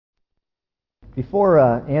Before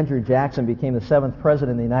Andrew Jackson became the 7th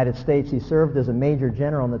President of the United States, he served as a Major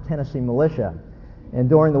General in the Tennessee Militia. And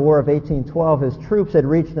during the War of 1812, his troops had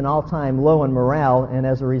reached an all-time low in morale, and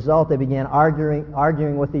as a result, they began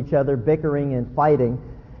arguing with each other, bickering and fighting.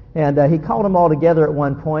 And he called them all together at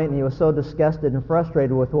one point, and he was so disgusted and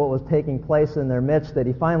frustrated with what was taking place in their midst that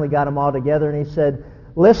he finally got them all together, and he said,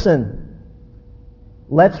 "Listen,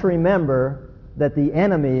 let's remember that the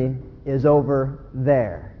enemy is over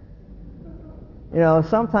there." You know,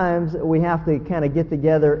 sometimes we have to kind of get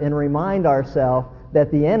together and remind ourselves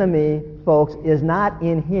that the enemy, folks, is not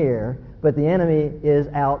in here, but the enemy is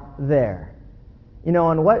out there. You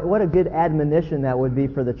know, and what a good admonition that would be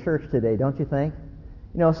for the church today, don't you think?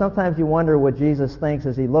 You know, sometimes you wonder what Jesus thinks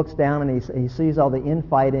as he looks down and he sees all the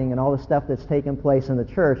infighting and all the stuff that's taking place in the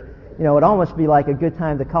church. You know, it'd almost be like a good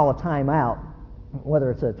time to call a timeout,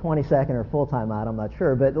 whether it's a 20-second or full timeout, I'm not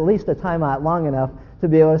sure, but at least a timeout long enough to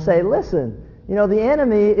be able to say, listen, you know, the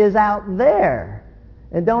enemy is out there.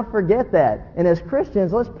 And don't forget that. And as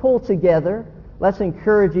Christians, let's pull together. Let's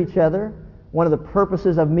encourage each other. One of the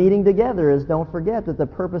purposes of meeting together is, don't forget that the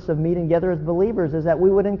purpose of meeting together as believers is that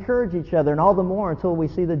we would encourage each other, and all the more until we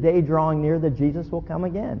see the day drawing near that Jesus will come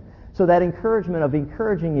again. So that encouragement of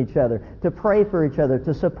encouraging each other, to pray for each other,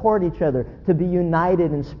 to support each other, to be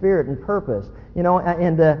united in spirit and purpose. You know,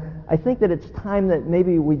 and I think that it's time that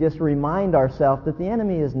maybe we just remind ourselves that the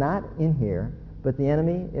enemy is not in here, but the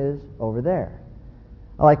enemy is over there.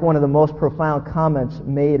 I like one of the most profound comments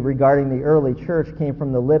made regarding the early church came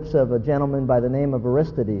from the lips of a gentleman by the name of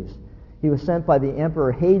Aristides. He was sent by the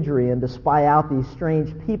Emperor Hadrian to spy out these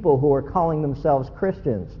strange people who were calling themselves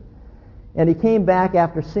Christians. And he came back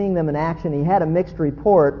after seeing them in action. He had a mixed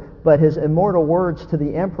report, but his immortal words to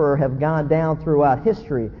the emperor have gone down throughout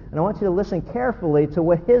history. And I want you to listen carefully to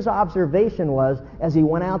what his observation was as he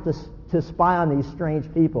went out to spy on these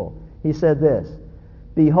strange people. He said this,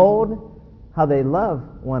 "Behold how they love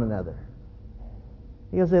one another."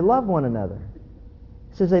 He goes, they love one another.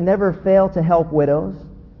 He says they never fail to help widows.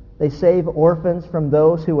 They save orphans from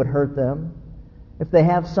those who would hurt them. If they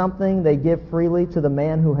have something, they give freely to the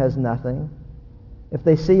man who has nothing. If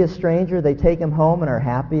they see a stranger, they take him home and are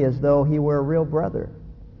happy as though he were a real brother.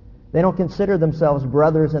 They don't consider themselves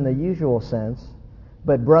brothers in the usual sense,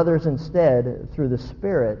 but brothers instead through the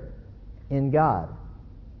Spirit in God.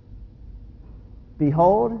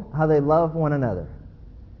 Behold how they love one another.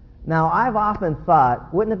 Now, I've often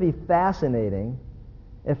thought, wouldn't it be fascinating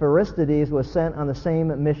if Aristides was sent on the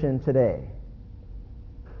same mission today?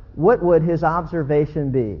 What would his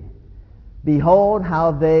observation be? Behold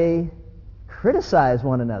how they criticize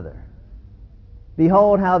one another.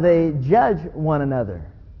 Behold how they judge one another.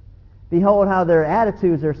 Behold how their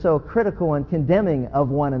attitudes are so critical and condemning of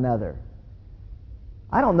one another.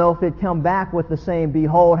 I don't know if it'd come back with the same,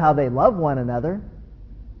 behold how they love one another.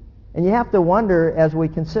 And you have to wonder, as we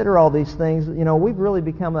consider all these things, you know, we've really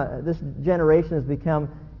become, this generation has become,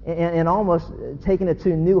 and almost taken it to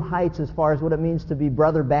new heights as far as what it means to be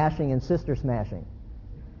brother bashing and sister smashing.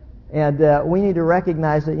 And we need to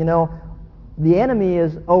recognize that, you know, the enemy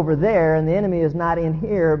is over there and the enemy is not in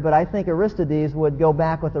here, but I think Aristides would go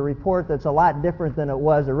back with a report that's a lot different than it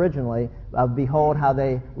was originally, of behold how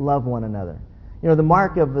they love one another. You know, the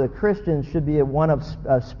mark of the Christian should be one of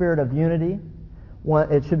a spirit of unity.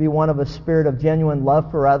 It should be one of a spirit of genuine love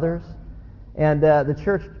for others. And the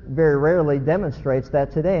church very rarely demonstrates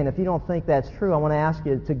that today. And if you don't think that's true, I want to ask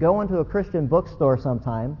you to go into a Christian bookstore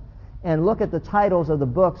sometime and look at the titles of the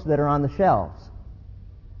books that are on the shelves.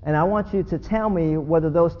 And I want you to tell me whether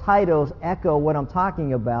those titles echo what I'm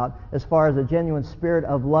talking about as far as a genuine spirit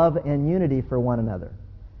of love and unity for one another.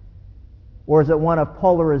 Or is it one of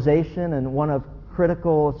polarization and one of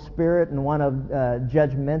critical spirit and one of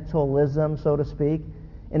judgmentalism, so to speak?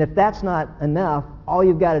 And if that's not enough, all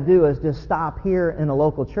you've got to do is just stop here in a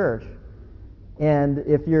local church. And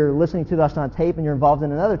if you're listening to us on tape and you're involved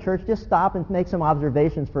in another church, just stop and make some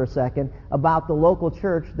observations for a second about the local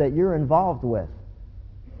church that you're involved with.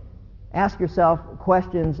 Ask yourself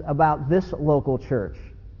questions about this local church,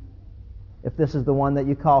 if this is the one that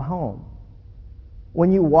you call home.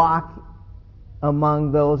 When you walk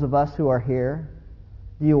among those of us who are here,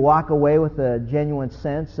 do you walk away with a genuine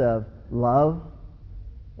sense of love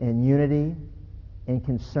and unity and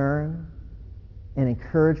concern and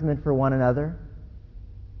encouragement for one another?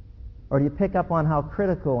 Or do you pick up on how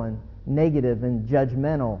critical and negative and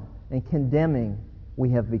judgmental and condemning we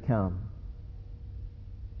have become?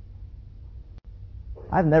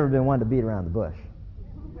 I've never been one to beat around the bush.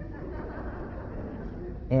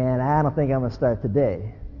 And I don't think I'm going to start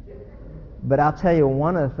today. But I'll tell you,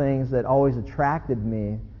 one of the things that always attracted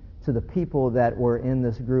me to the people that were in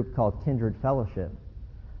this group called Kindred Fellowship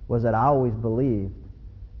was that I always believed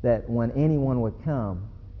that when anyone would come,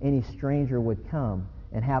 any stranger would come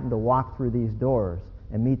and happen to walk through these doors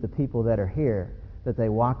and meet the people that are here, that they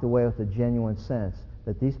walked away with a genuine sense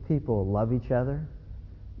that these people love each other,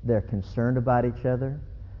 they're concerned about each other,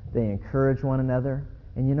 they encourage one another,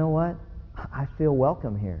 and you know what? I feel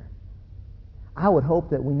welcome here. I would hope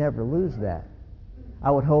that we never lose that. I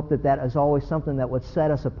would hope that that is always something that would set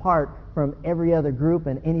us apart from every other group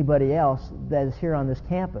and anybody else that is here on this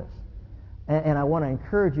campus. And I want to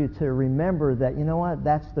encourage you to remember that, you know what,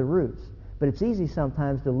 that's the roots. But it's easy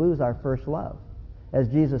sometimes to lose our first love. As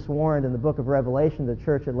Jesus warned in the book of Revelation, the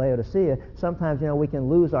church at Laodicea, sometimes, we can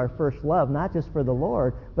lose our first love, not just for the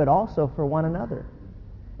Lord, but also for one another.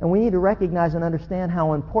 And we need to recognize and understand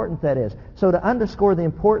how important that is. So to underscore the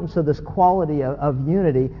importance of this quality of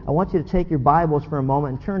unity, I want you to take your Bibles for a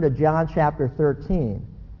moment and turn to John chapter 13.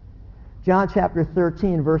 John chapter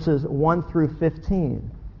 13, verses 1 through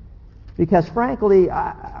 15. Because frankly,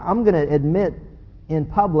 I'm going to admit in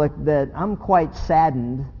public that I'm quite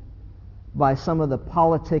saddened by some of the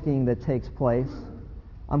politicking that takes place.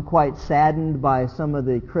 I'm quite saddened by some of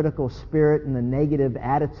the critical spirit and the negative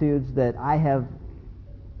attitudes that I have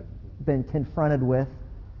been confronted with.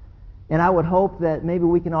 And I would hope that maybe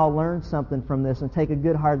we can all learn something from this and take a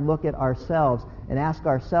good hard look at ourselves and ask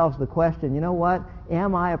ourselves the question, you know what?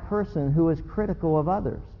 Am I a person who is critical of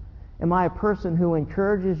others? Am I a person who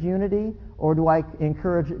encourages unity, or do I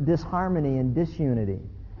encourage disharmony and disunity?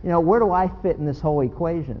 Where do I fit in this whole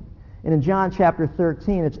equation? And in John chapter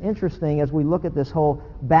 13, it's interesting as we look at this whole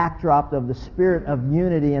backdrop of the spirit of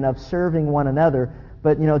unity and of serving one another.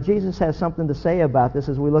 But, Jesus has something to say about this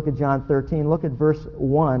as we look at John 13. Look at verse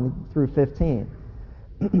 1 through 15.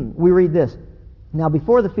 We read this. Now,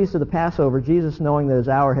 before the feast of the Passover, Jesus, knowing that his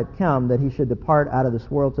hour had come, that he should depart out of this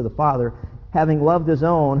world to the Father, having loved his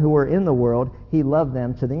own who were in the world, he loved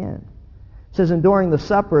them to the end. It says, and during the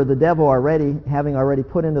supper, the devil having already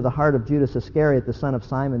put into the heart of Judas Iscariot, the son of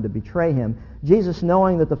Simon, to betray him, Jesus,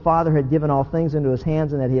 knowing that the Father had given all things into his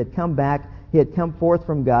hands and that he had come forth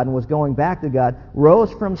from God and was going back to God,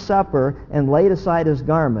 rose from supper and laid aside his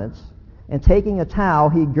garments, and taking a towel,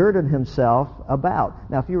 he girded himself about.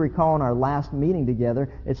 Now, if you recall in our last meeting together,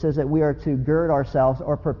 it says that we are to gird ourselves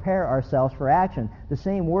or prepare ourselves for action. The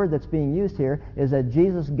same word that's being used here is that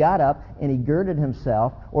Jesus got up and he girded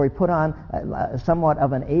himself, or he put on somewhat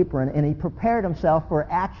of an apron, and he prepared himself for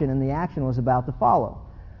action, and the action was about to follow.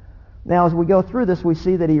 Now, as we go through this, we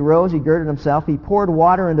see that he rose, he girded himself, he poured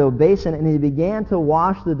water into a basin, and he began to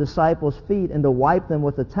wash the disciples' feet and to wipe them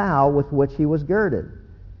with the towel with which he was girded.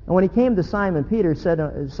 And when he came to Simon, Peter said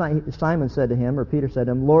to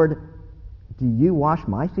him, Lord, do you wash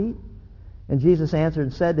my feet? And Jesus answered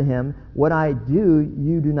and said to him, what I do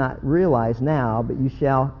you do not realize now, but you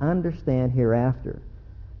shall understand hereafter.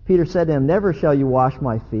 Peter said to him, never shall you wash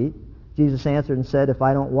my feet. Jesus answered and said, if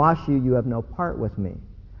I don't wash you, you have no part with me.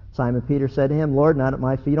 Simon Peter said to him, Lord, not at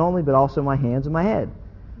my feet only, but also my hands and my head.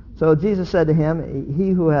 So Jesus said to him, he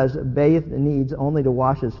who has bathed needs only to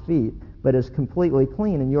wash his feet, but is completely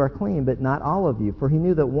clean, and you are clean, but not all of you. For he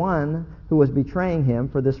knew that one who was betraying him,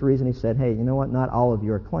 for this reason he said, hey, you know what, not all of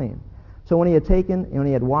you are clean. So when he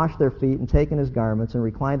had washed their feet and taken his garments and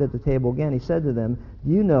reclined at the table again, he said to them,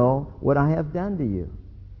 do you know what I have done to you?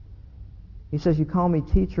 He says, you call me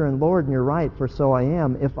teacher and Lord, and you're right, for so I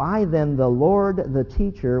am. If I then, the Lord, the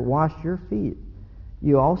teacher, washed your feet,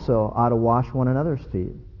 you also ought to wash one another's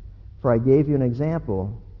feet. For I gave you an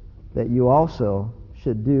example that you also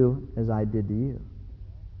should do as I did to you.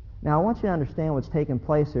 Now, I want you to understand what's taking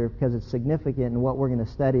place here because it's significant in what we're going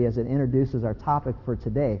to study as it introduces our topic for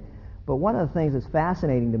today. But one of the things that's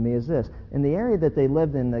fascinating to me is this. In the area that they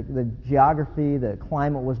lived in, the geography, the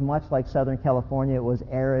climate was much like Southern California. It was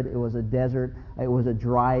arid. It was a desert. It was a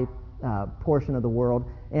dry portion of the world.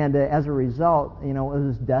 And as a result, it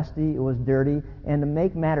was dusty. It was dirty. And to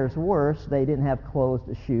make matters worse, they didn't have closed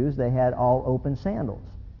shoes. They had all open sandals.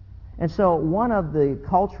 And so one of the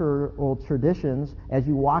cultural traditions as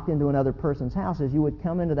you walked into another person's house is you would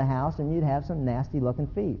come into the house and you'd have some nasty-looking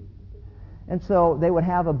feet. And so they would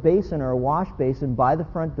have a basin or a wash basin by the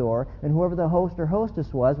front door, and whoever the host or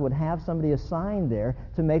hostess was would have somebody assigned there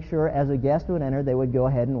to make sure as a guest would enter, they would go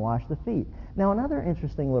ahead and wash the feet. Now, another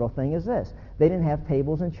interesting little thing is this. They didn't have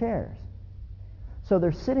tables and chairs. So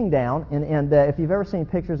they're sitting down, and if you've ever seen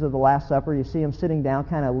pictures of the Last Supper, you see them sitting down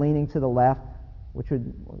kind of leaning to the left, which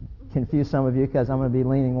would confuse some of you because I'm going to be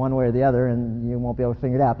leaning one way or the other and you won't be able to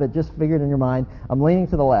figure it out. But just figure it in your mind, I'm leaning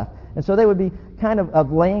to the left. And so they would be kind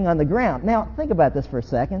of laying on the ground. Now, think about this for a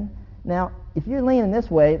second. Now, if you're leaning this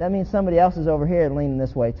way, that means somebody else is over here leaning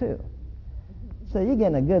this way too. So you're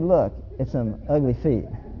getting a good look at some ugly feet.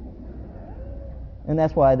 And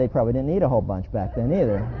that's why they probably didn't eat a whole bunch back then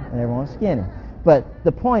either, and everyone's skinny. But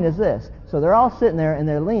the point is this. So they're all sitting there, and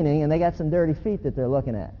they're leaning, and they got some dirty feet that they're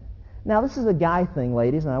looking at. Now, this is a guy thing,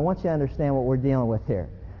 ladies, and I want you to understand what we're dealing with here.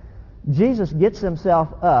 Jesus gets himself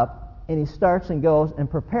up, and he starts and goes and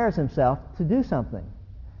prepares himself to do something.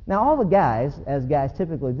 Now, all the guys, as guys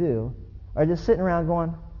typically do, are just sitting around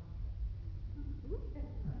going,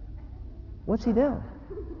 what's he doing?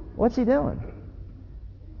 What's he doing?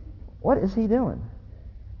 What is he doing?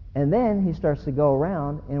 And then he starts to go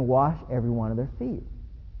around and wash every one of their feet.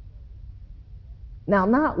 Now,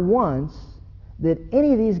 not once did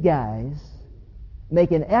any of these guys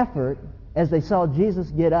make an effort as they saw Jesus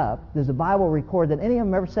get up. Does the Bible record that any of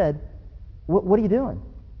them ever said, what are you doing?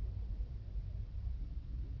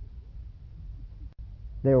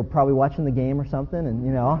 They were probably watching the game or something,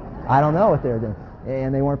 and, I don't know what they were doing.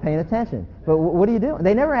 And they weren't paying attention. But what are you doing?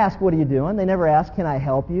 They never asked, what are you doing? They never asked, can I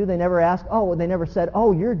help you? They never asked, they never said,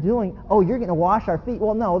 you're going to wash our feet.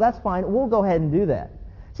 Well, no, that's fine. We'll go ahead and do that.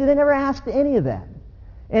 See, they never asked any of that.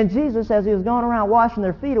 And Jesus, as he was going around washing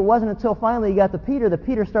their feet, it wasn't until finally he got to Peter that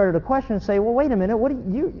Peter started to question and say, well, wait a minute,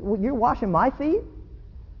 you're washing my feet?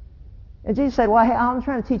 And Jesus said, well, hey, I'm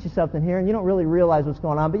trying to teach you something here, and you don't really realize what's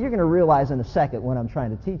going on, but you're going to realize in a second what I'm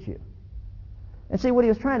trying to teach you. And see, what he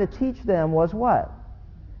was trying to teach them was what?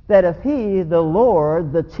 That if he, the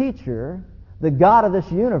Lord, the teacher, the God of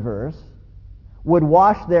this universe, would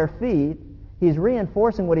wash their feet, he's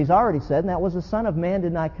reinforcing what he's already said, and that was the Son of Man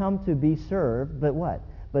did not come to be served, but what?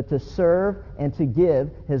 But to serve and to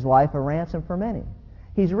give his life a ransom for many.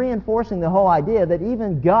 He's reinforcing the whole idea that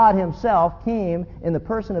even God himself came in the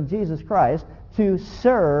person of Jesus Christ to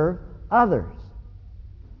serve others.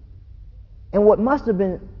 And what must have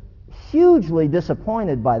been hugely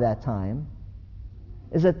disappointed by that time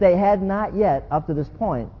is that they had not yet, up to this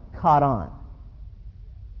point, caught on.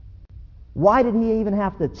 Why did he even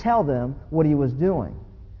have to tell them what he was doing?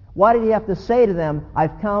 Why did he have to say to them,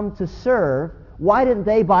 I've come to serve? Why didn't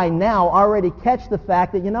they by now already catch the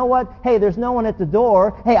fact that, you know what, hey, there's no one at the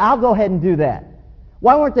door, hey, I'll go ahead and do that?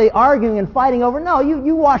 Why weren't they arguing and fighting over, no,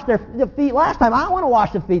 you washed their feet last time, I want to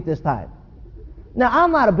wash the feet this time? Now,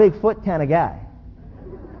 I'm not a big foot kind of guy.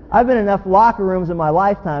 I've been in enough locker rooms in my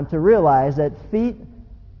lifetime to realize that feet,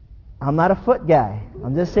 I'm not a foot guy.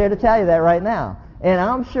 I'm just here to tell you that right now. And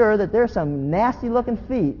I'm sure that there's some nasty-looking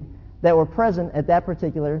feet that were present at that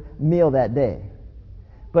particular meal that day.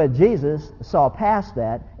 But Jesus saw past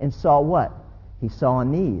that and saw what? He saw a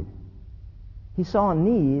need. He saw a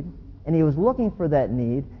need, and he was looking for that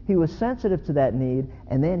need. He was sensitive to that need,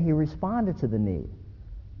 and then he responded to the need.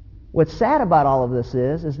 What's sad about all of this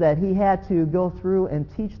is that he had to go through and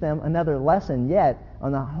teach them another lesson yet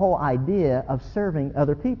on the whole idea of serving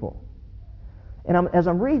other people. And as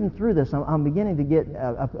I'm reading through this, I'm beginning to get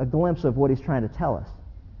a glimpse of what he's trying to tell us.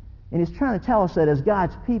 And he's trying to tell us that as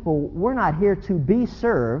God's people, we're not here to be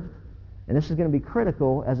served, and this is going to be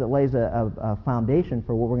critical as it lays a foundation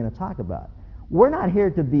for what we're going to talk about. We're not here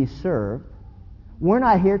to be served. We're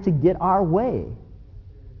not here to get our way.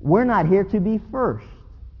 We're not here to be first.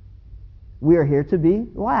 We are here to be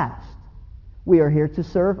last. We are here to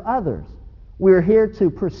serve others. We are here to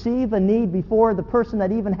perceive a need before the person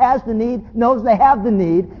that even has the need knows they have the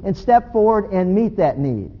need and step forward and meet that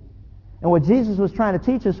need. And what Jesus was trying to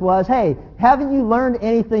teach us was, hey, haven't you learned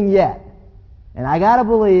anything yet? And I got to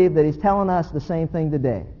believe that he's telling us the same thing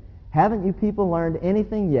today. Haven't you people learned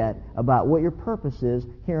anything yet about what your purpose is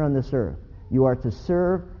here on this earth? You are to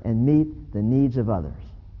serve and meet the needs of others.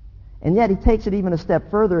 And yet he takes it even a step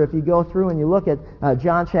further. If you go through and you look at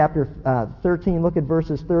John chapter 13, look at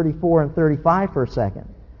verses 34 and 35 for a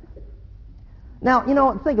second. Now,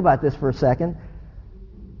 think about this for a second.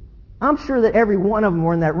 I'm sure that every one of them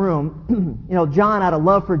were in that room. John, out of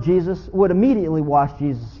love for Jesus, would immediately wash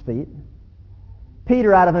Jesus' feet.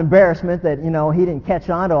 Peter, out of embarrassment that, he didn't catch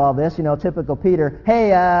on to all this, typical Peter, hey,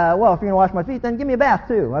 well, if you're going to wash my feet, then give me a bath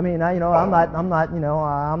too. I mean, I'm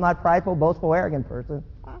not prideful, boastful, arrogant person.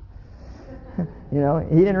 He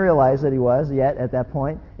didn't realize that he was yet at that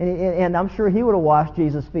point. And I'm sure he would have washed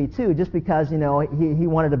Jesus' feet too, just because, he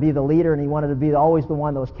wanted to be the leader and he wanted to be always the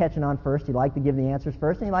one that was catching on first. He liked to give the answers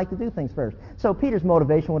first and he liked to do things first. So Peter's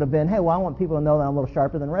motivation would have been, hey, well, I want people to know that I'm a little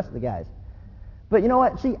sharper than the rest of the guys. But you know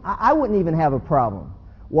what? See, I wouldn't even have a problem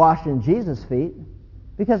washing Jesus' feet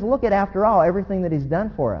because look at, after all, everything that he's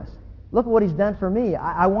done for us. Look at what he's done for me.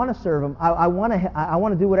 I want to serve him. I want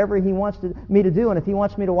to do whatever he wants me to do, and if he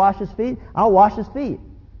wants me to wash his feet, I'll wash his feet.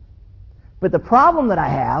 But the problem that I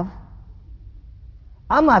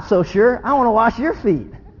I'm not so sure. I want to wash your feet.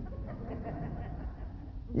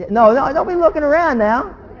 No, don't be looking around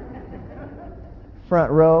now.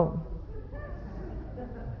 Front row.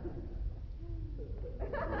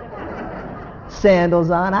 Sandals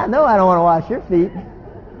on. I know I don't want to wash your feet.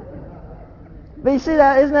 But you see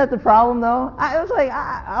that? Isn't that the problem, though? It was like,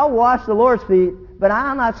 I'll wash the Lord's feet, but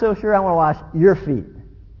I'm not so sure I want to wash your feet.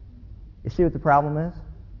 You see what the problem is?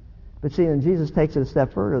 But see, and Jesus takes it a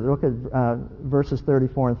step further. Look at verses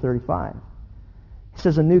 34 and 35. He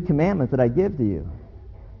says, a new commandment that I give to you,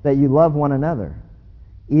 that you love one another,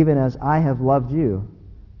 even as I have loved you,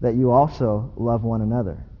 that you also love one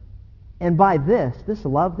another. And by this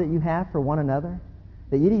love that you have for one another,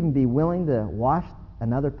 that you'd even be willing to wash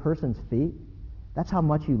another person's feet, that's how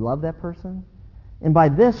much you love that person. And by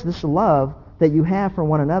this love that you have for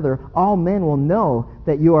one another, all men will know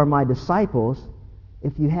that you are my disciples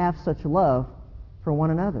if you have such love for one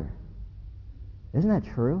another. Isn't that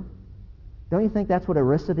true? Don't you think that's what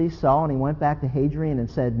Aristides saw when he went back to Hadrian and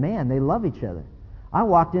said, man, they love each other. I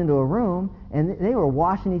walked into a room and they were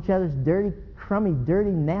washing each other's dirty, crummy, dirty,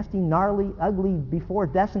 nasty, gnarly, ugly, before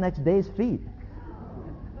death's the next day's feet.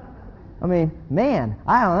 I mean, man,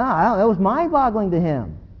 I don't know. It was mind-boggling to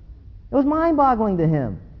him. It was mind-boggling to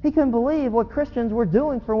him. He couldn't believe what Christians were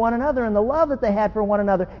doing for one another and the love that they had for one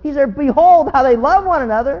another. He said, behold how they love one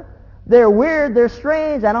another. They're weird, they're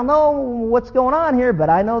strange. I don't know what's going on here, but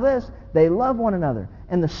I know this. They love one another.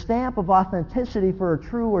 And the stamp of authenticity for a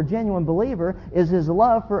true or genuine believer is his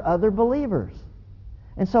love for other believers.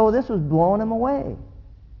 And so this was blowing him away.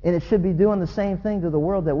 And it should be doing the same thing to the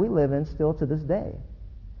world that we live in still to this day.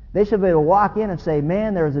 They should be able to walk in and say,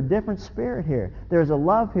 man, there's a different spirit here. There's a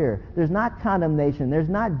love here. There's not condemnation. There's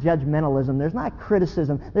not judgmentalism. There's not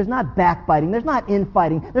criticism. There's not backbiting. There's not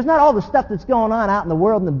infighting. There's not all the stuff that's going on out in the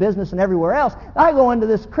world and the business and everywhere else. I go into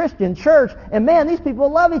this Christian church, and man, these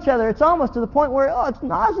people love each other. It's almost to the point where, it's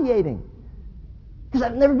nauseating. Because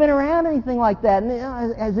I've never been around anything like that. And,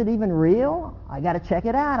 is it even real? I got to check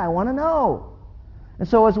it out. I want to know. And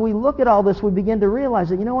so as we look at all this, we begin to realize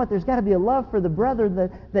that, you know what, there's got to be a love for the brother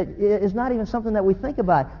that is not even something that we think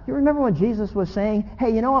about. You remember when Jesus was saying, hey,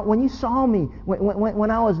 you know what, when you saw me, when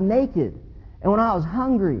I was naked, and when I was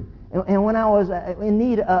hungry, and when I was in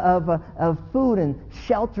need of food and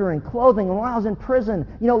shelter and clothing, and when I was in prison,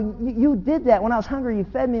 you did that. When I was hungry, you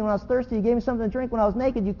fed me. When I was thirsty, you gave me something to drink. When I was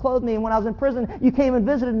naked, you clothed me. And when I was in prison, you came and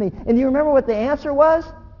visited me. And do you remember what the answer was?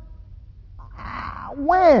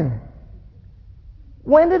 When?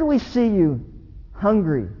 When did we see you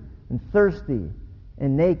hungry and thirsty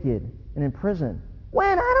and naked and in prison?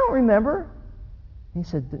 When? I don't remember. He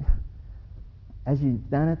said, as you've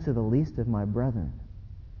done it to the least of my brethren,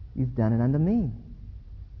 you've done it unto me.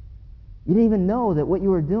 You didn't even know that what you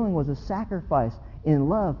were doing was a sacrifice in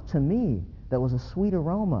love to me that was a sweet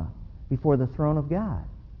aroma before the throne of God.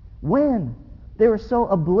 When? They were so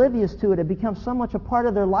oblivious to it. It became so much a part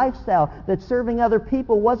of their lifestyle that serving other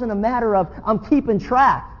people wasn't a matter of, I'm keeping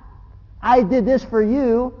track. I did this for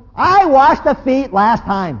you. I washed the feet last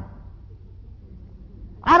time.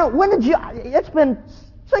 It's been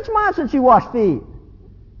 6 months since you washed feet.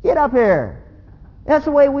 Get up here. That's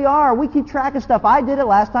the way we are. We keep track of stuff. I did it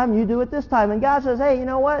last time, you do it this time. And God says, hey, you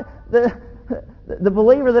know what? The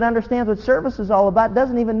believer that understands what service is all about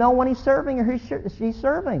doesn't even know when he's serving or she's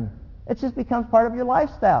serving. It just becomes part of your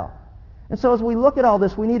lifestyle. And so as we look at all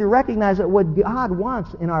this, we need to recognize that what God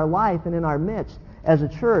wants in our life and in our midst as a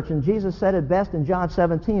church, and Jesus said it best in John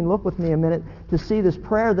 17, look with me a minute to see this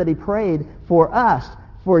prayer that he prayed for us,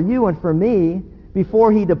 for you and for me,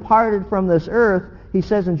 before he departed from this earth. He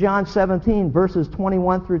says in John 17, verses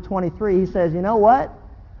 21 through 23, he says, you know what?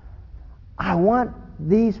 I want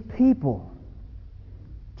these people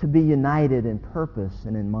to be united in purpose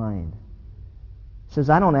and in mind. He says,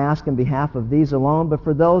 I don't ask in behalf of these alone, but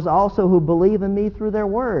for those also who believe in me through their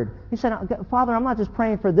word. He said, Father, I'm not just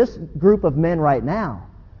praying for this group of men right now,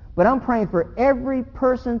 but I'm praying for every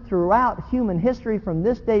person throughout human history from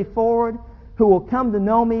this day forward who will come to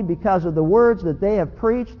know me because of the words that they have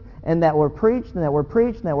preached and that were preached and that were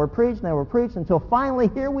preached and that were preached and that were preached until finally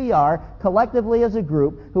here we are collectively as a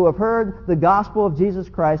group who have heard the gospel of Jesus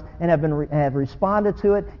Christ and have responded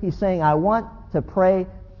to it. He's saying, I want to pray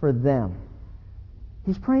for them.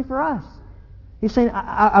 He's praying for us. He's saying,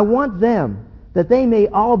 I want them, that they may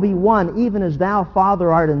all be one, even as thou,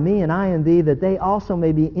 Father, art in me, and I in thee, that they also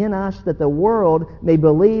may be in us, that the world may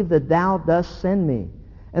believe that thou dost send me.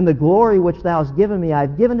 And the glory which thou hast given me, I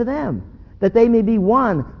have given to them, that they may be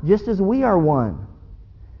one, just as we are one.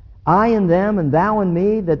 I in them and thou in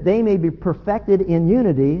me, that they may be perfected in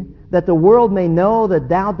unity, that the world may know that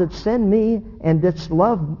thou didst send me and didst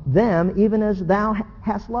love them even as thou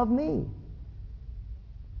hast loved me.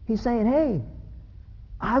 He's saying, hey,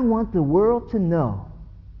 I want the world to know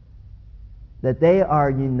that they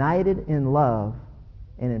are united in love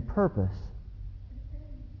and in purpose,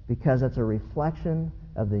 because it's a reflection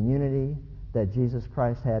of the unity that Jesus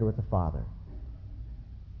Christ had with the Father.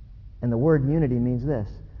 And the word unity means this,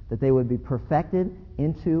 that they would be perfected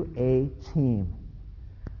into a team.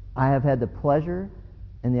 I have had the pleasure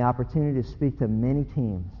and the opportunity to speak to many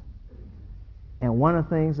teams. And one of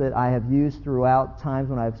the things that I have used throughout times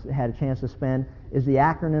when I've had a chance to spend is the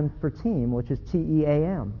acronym for team, which is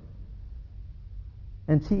TEAM.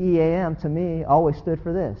 And TEAM, to me, always stood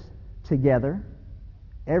for this: together,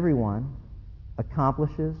 everyone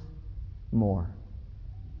accomplishes more.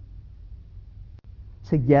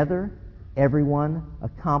 Together, everyone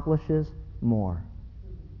accomplishes more.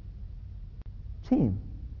 Team.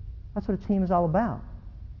 That's what a team is all about.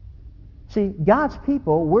 See, God's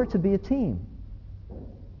people, we're to be a team.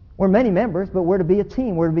 We're many members, but we're to be a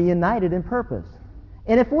team. We're to be united in purpose.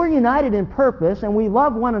 And if we're united in purpose and we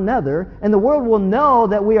love one another, and the world will know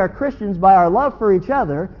that we are Christians by our love for each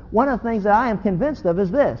other, one of the things that I am convinced of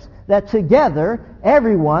is this, that together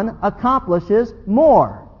everyone accomplishes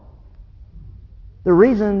more. The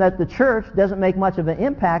reason that the church doesn't make much of an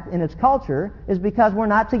impact in its culture is because we're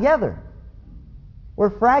not together.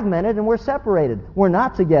 We're fragmented and we're separated. We're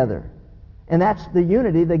not together. And that's the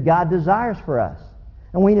unity that God desires for us.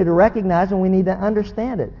 And we need to recognize and we need to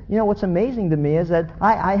understand it. You know, what's amazing to me is that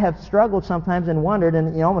I have struggled sometimes and wondered,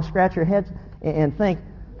 and you almost scratch your heads and think,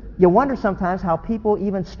 you wonder sometimes how people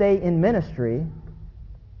even stay in ministry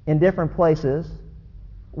in different places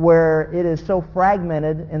where it is so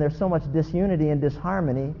fragmented and there's so much disunity and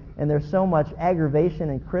disharmony and there's so much aggravation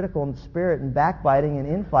and critical spirit and backbiting and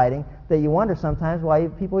infighting that you wonder sometimes why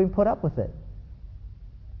people even put up with it.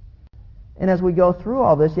 And as we go through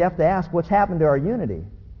all this, you have to ask, what's happened to our unity?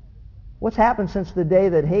 What's happened since the day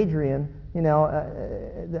that Hadrian,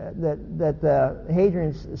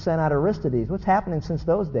 Hadrian sent out Aristides? What's happening since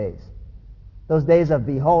those days? Those days of,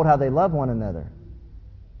 behold, how they love one another.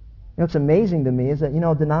 You know, what's amazing to me is that,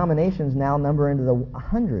 denominations now number into the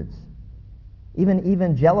hundreds. Even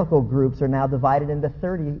evangelical groups are now divided into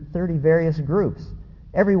 30 various groups,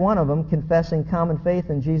 every one of them confessing common faith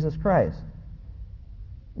in Jesus Christ.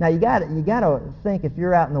 Now, you got to think, if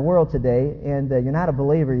you're out in the world today and you're not a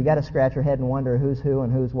believer, you got to scratch your head and wonder who's who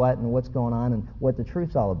and who's what and what's going on and what the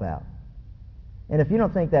truth's all about. And if you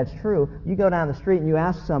don't think that's true, you go down the street and you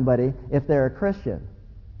ask somebody if they're a Christian.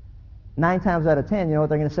 9 times out of 10, you know what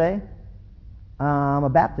they're going to say? I'm a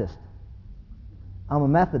Baptist. I'm a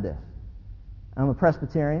Methodist. I'm a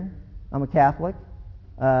Presbyterian. I'm a Catholic.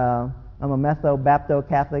 I'm a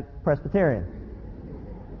Metho-Bapto-Catholic Presbyterian.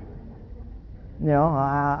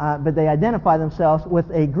 But they identify themselves with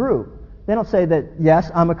a group. They don't say that, yes,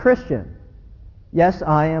 I'm a Christian. Yes,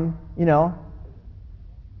 I am,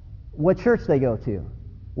 what church they go to,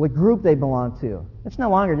 what group they belong to. It's no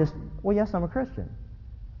longer just, well, yes, I'm a Christian.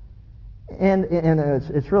 And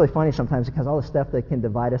it's really funny sometimes because all the stuff that can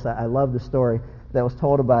divide us. I love the story that was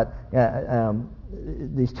told about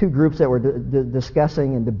these two groups that were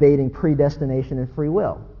discussing and debating predestination and free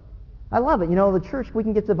will. I love it. The church, we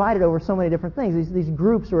can get divided over so many different things. These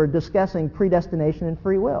groups are discussing predestination and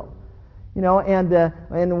free will.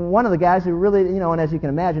 And one of the guys who really, and as you can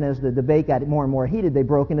imagine, as the debate got more and more heated, they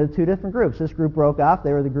broke into 2 different groups. This group broke off.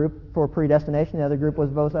 They were the group for predestination. The other group was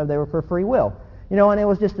they were for free will. And it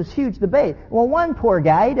was just this huge debate. Well, one poor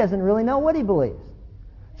guy, he doesn't really know what he believes.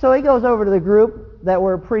 So he goes over to the group that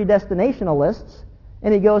were predestinationalists,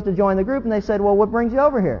 and he goes to join the group, and they said, well, what brings you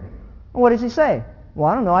over here? And what does he say? Well,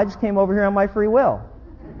 I don't know. I just came over here on my free will.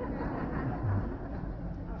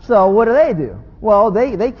 So what do? Well,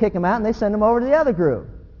 they kick him out and they send him over to the other group.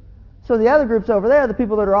 So the other group's over there, the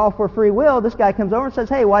people that are all for free will, this guy comes over and says,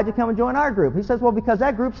 hey, why'd you come and join our group? He says, well, because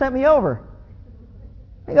that group sent me over.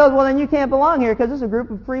 He goes, well, then you can't belong here because this is a group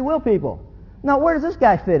of free will people. Now, where does this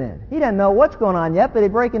guy fit in? He doesn't know what's going on yet, but they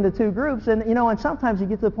break into 2 groups. And, and sometimes you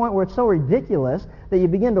get to the point where it's so ridiculous that you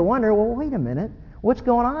begin to wonder, well, wait a minute, what's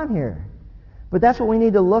going on here? But that's what we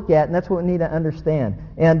need to look at, and that's what we need to understand.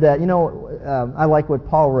 And, I like what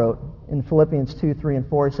Paul wrote in Philippians 2, 3, and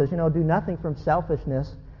 4. He says, do nothing from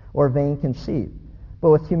selfishness or vain conceit,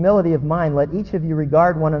 but with humility of mind, let each of you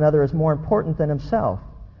regard one another as more important than himself.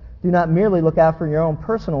 Do not merely look out for your own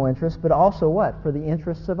personal interests, but also what? For the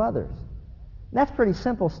interests of others. And that's pretty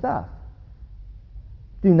simple stuff.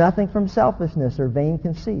 Do nothing from selfishness or vain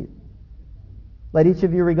conceit. Let each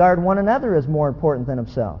of you regard one another as more important than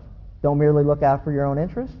himself. Don't merely look out for your own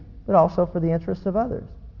interests, but also for the interests of others.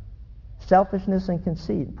 Selfishness and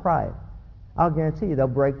conceit, pride. I'll guarantee you they'll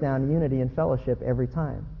break down unity and fellowship every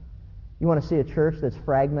time. You want to see a church that's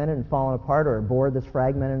fragmented and fallen apart, or a board that's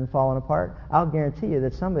fragmented and fallen apart? I'll guarantee you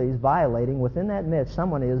that somebody's violating, within that midst,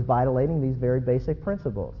 someone is violating these very basic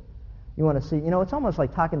principles. You want to see, it's almost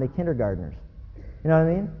like talking to kindergartners. You know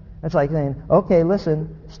what I mean? It's like saying, okay,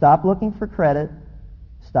 listen, stop looking for credit.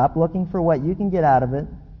 Stop looking for what you can get out of it.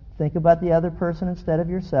 Think about the other person instead of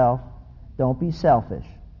yourself. Don't be selfish.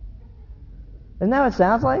 Isn't that what it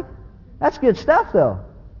sounds like? That's good stuff, though.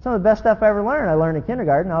 Some of the best stuff I ever learned, I learned in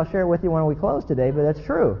kindergarten. I'll share it with you when we close today, but that's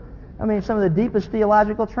true. I mean, some of the deepest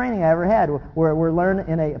theological training I ever had were learned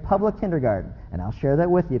in a public kindergarten. And I'll share that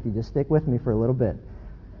with you if you just stick with me for a little bit.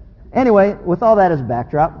 Anyway, with all that as a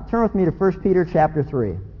backdrop, turn with me to 1 Peter chapter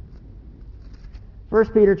 3. 1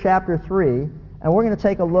 Peter chapter 3, and we're going to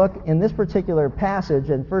take a look in this particular passage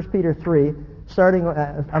in 1 Peter 3,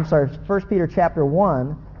 1 Peter chapter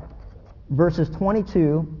 1, verses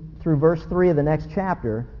 22 through verse 3 of the next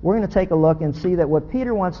chapter. We're going to take a look and see that what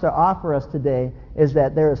Peter wants to offer us today is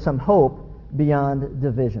that there is some hope beyond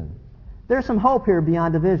division. There's some hope here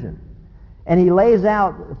beyond division. And he lays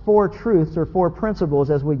out 4 truths or 4 principles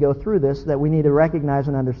as we go through this that we need to recognize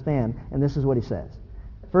and understand. And this is what he says.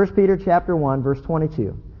 1 Peter chapter 1, verse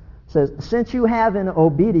 22 says, "Since you have in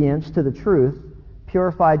obedience to the truth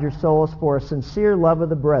purified your souls for a sincere love of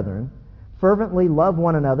the brethren, fervently love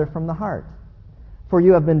one another from the heart. For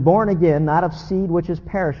you have been born again, not of seed which is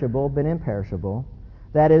perishable, but imperishable,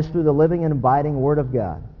 that is, through the living and abiding Word of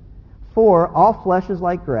God. For all flesh is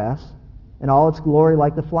like grass, and all its glory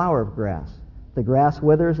like the flower of grass. The grass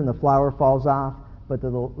withers and the flower falls off, but the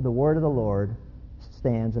word of the Lord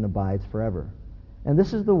stands and abides forever. And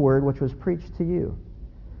this is the word which was preached to you.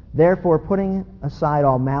 Therefore, putting aside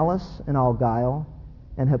all malice and all guile,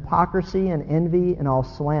 and hypocrisy and envy and all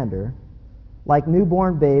slander, like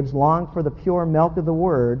newborn babes, long for the pure milk of the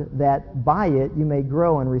word, that by it you may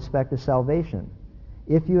grow in respect to salvation,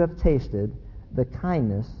 if you have tasted the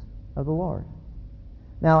kindness of the Lord."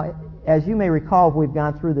 Now, as you may recall, we've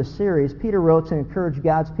gone through this series. Peter wrote to encourage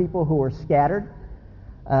God's people who were scattered.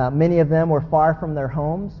 Many of them were far from their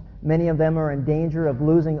homes. Many of them are in danger of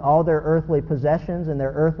losing all their earthly possessions and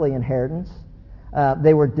their earthly inheritance.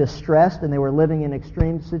 They were distressed and they were living in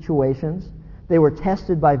extreme situations. They were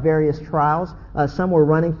tested by various trials. Some were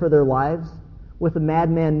running for their lives. With the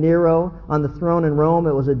madman Nero on the throne in Rome,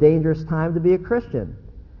 it was a dangerous time to be a Christian.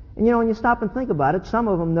 And when you stop and think about it, some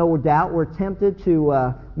of them, no doubt, were tempted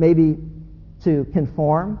to maybe to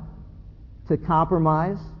conform, to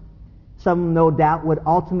compromise. Some, no doubt, would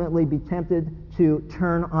ultimately be tempted to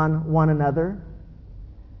turn on one another.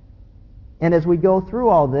 And as we go through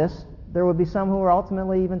all this, there would be some who were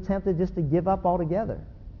ultimately even tempted just to give up altogether.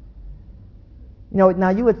 Now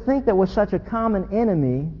you would think that with such a common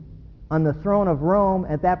enemy on the throne of Rome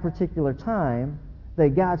at that particular time, that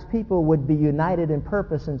God's people would be united in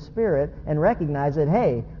purpose and spirit and recognize that,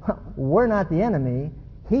 hey, we're not the enemy,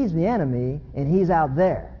 he's the enemy, and he's out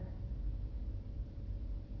there.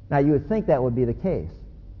 Now you would think that would be the case.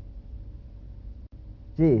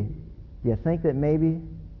 Gee, do you think that maybe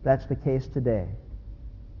that's the case today?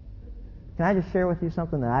 Can I just share with you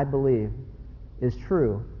something that I believe is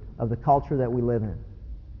true of the culture that we live in?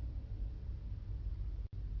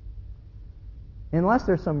 Unless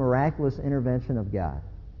there's some miraculous intervention of God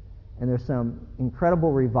and there's some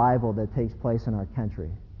incredible revival that takes place in our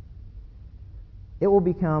country, it will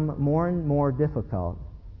become more and more difficult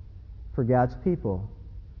for God's people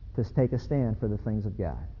to take a stand for the things of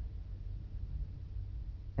God.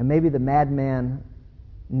 And maybe the madman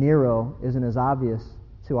Nero isn't as obvious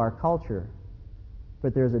to our culture,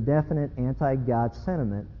 but there's a definite anti-God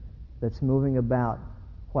sentiment that's moving about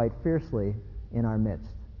quite fiercely in our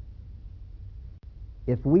midst.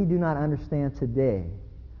 If we do not understand today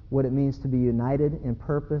what it means to be united in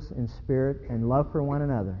purpose, in spirit, and love for one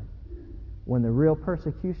another, when the real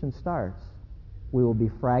persecution starts, we will be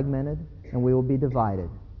fragmented and we will be divided,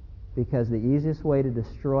 because the easiest way to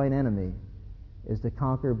destroy an enemy is to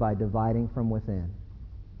conquer by dividing from within.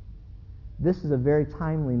 This is a very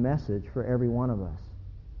timely message for every one of us.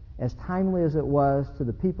 As timely as it was to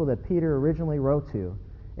the people that Peter originally wrote to,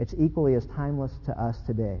 it's equally as timeless to us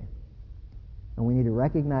today. And we need to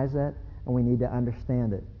recognize that, and we need to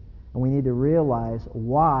understand it. And we need to realize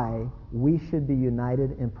why we should be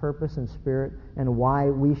united in purpose and spirit, and why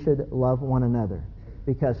we should love one another.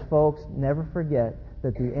 Because, folks, never forget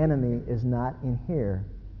that the enemy is not in here,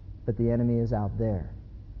 but the enemy is out there.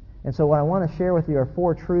 And so what I want to share with you are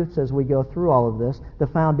 4 truths as we go through all of this. The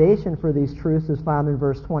foundation for these truths is found in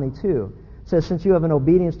verse 22. It says, since you have in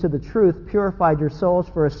obedience to the truth purified your souls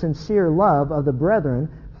for a sincere love of the brethren,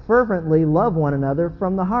 fervently love one another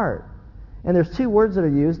from the heart. And there's two words that are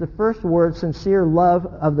used. The first word, sincere love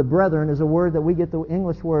of the brethren, is a word that we get the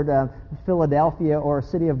English word Philadelphia, or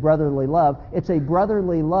city of brotherly love. It's a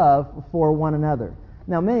brotherly love for one another.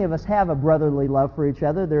 Now, many of us have a brotherly love for each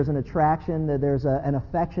other. There's an attraction, there's an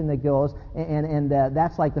affection that goes, and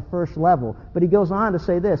that's like the first level. But he goes on to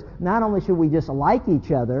say this: not only should we just like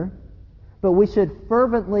each other, but we should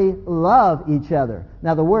fervently love each other.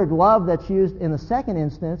 Now, the word love that's used in the second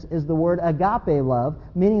instance is the word agape love,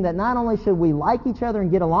 meaning that not only should we like each other and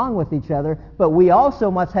get along with each other, but we also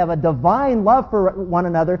must have a divine love for one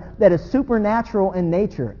another that is supernatural in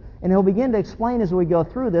nature. And he'll begin to explain as we go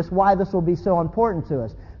through this why this will be so important to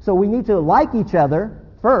us. So we need to like each other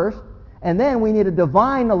first, and then we need a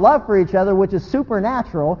divine love for each other, which is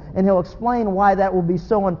supernatural, and he'll explain why that will be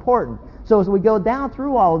so important. So as we go down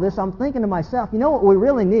through all of this, I'm thinking to myself, you know what we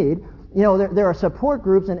really need? You know, there are support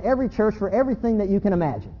groups in every church for everything that you can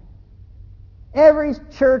imagine. Every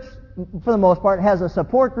church, for the most part, has a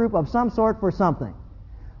support group of some sort for something.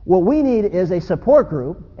 What we need is a support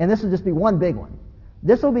group, and this will just be one big one.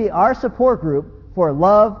 This will be our support group for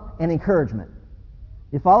love and encouragement.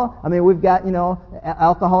 You follow? I mean, we've got,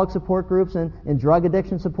 alcoholic support groups and drug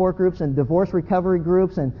addiction support groups and divorce recovery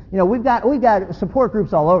groups, and, we've got support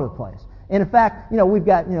groups all over the place. And in fact, we've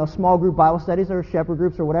got, small group Bible studies or shepherd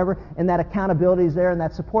groups or whatever, and that accountability is there and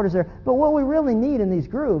that support is there. But what we really need in these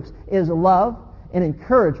groups is love and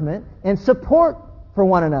encouragement and support for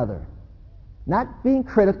one another. Not being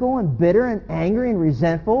critical and bitter and angry and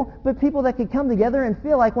resentful, but people that could come together and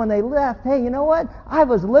feel like when they left, hey, you know what? I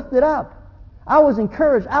was lifted up. I was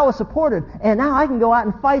encouraged. I was supported. And now I can go out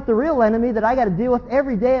and fight the real enemy that I got to deal with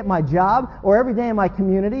every day at my job, or every day in my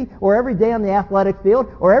community, or every day on the athletic field,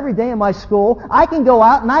 or every day in my school. I can go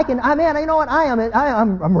out and you know what?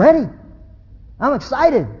 I'm ready. I'm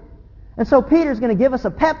excited. And so Peter's going to give us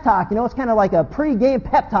a pep talk. It's kind of like a pre-game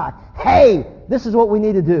pep talk. Hey, this is what we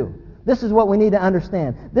need to do. This is what we need to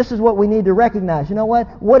understand. This is what we need to recognize. You know what?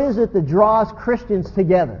 What is it that draws Christians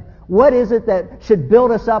together? What is it that should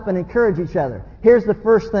build us up and encourage each other? Here's the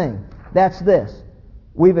first thing. That's this.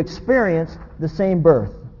 We've experienced the same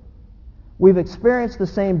birth. We've experienced the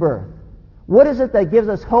same birth. What is it that gives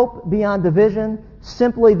us hope beyond division?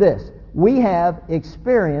 Simply this. We have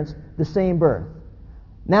experienced the same birth.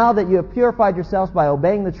 Now that you have purified yourselves by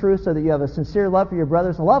obeying the truth, so that you have a sincere love for your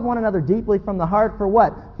brothers, and love one another deeply from the heart, for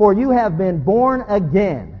what? For you have been born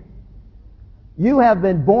again. You have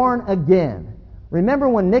been born again. Remember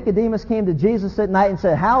when Nicodemus came to Jesus at night and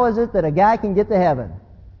said, how is it that a guy can get to heaven?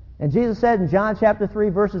 And Jesus said in John chapter 3,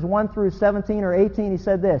 verses 1 through 17 or 18, he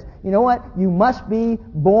said this: you know what? You must be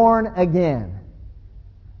born again.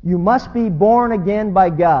 You must be born again by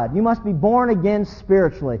God. You must be born again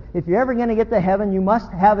spiritually. If you're ever going to get to heaven, you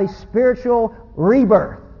must have a spiritual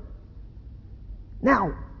rebirth.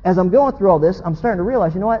 Now, as I'm going through all this, I'm starting to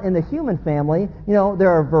realize, you know what? In the human family, there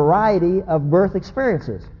are a variety of birth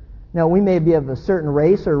experiences. Now, we may be of a certain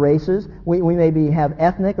race or races. We may have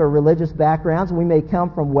ethnic or religious backgrounds. We may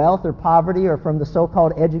come from wealth or poverty, or from the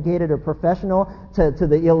so-called educated or professional to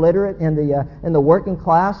the illiterate and the working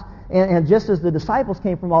class. And just as the disciples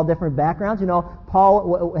came from all different backgrounds,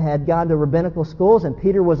 Paul had gone to rabbinical schools, and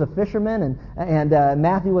Peter was a fisherman, and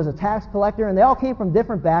Matthew was a tax collector, and they all came from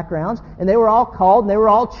different backgrounds, and they were all called, and they were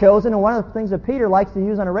all chosen. And one of the things that Peter likes to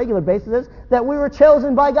use on a regular basis is that we were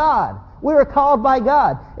chosen by God. We were called by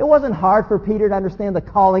God. It wasn't hard for Peter to understand the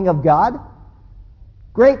calling of God.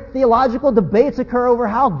 Great theological debates occur over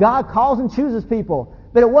how God calls and chooses people.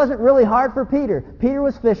 But it wasn't really hard for Peter. Peter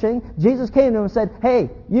was fishing. Jesus came to him and said,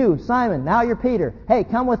 hey, you, Simon, now you're Peter. Hey,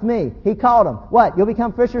 come with me. He called him. What? You'll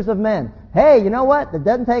become fishers of men. Hey, you know what? It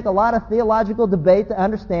doesn't take a lot of theological debate to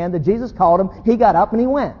understand that Jesus called him. He got up and he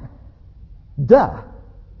went. Duh.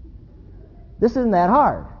 This isn't that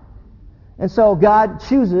hard. And so God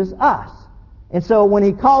chooses us. And so when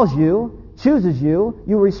he calls you, chooses you,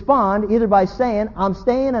 you respond either by saying, I'm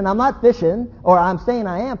staying and I'm not fishing, or I'm staying and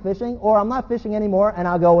I am fishing, or I'm not fishing anymore and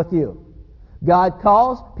I'll go with you. God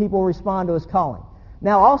calls, people respond to his calling.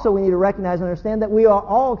 Now also we need to recognize and understand that we are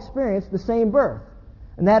all experienced the same birth.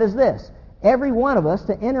 And that is this. Every one of us,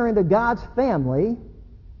 to enter into God's family,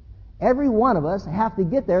 every one of us have to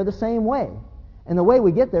get there the same way. And the way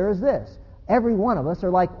we get there is this. Every one of us are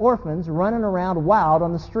like orphans running around wild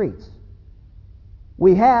on the streets.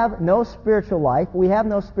 We have no spiritual life. We have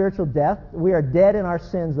no spiritual death. We are dead in our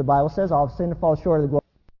sins, the Bible says. All have sinned and fall short of the glory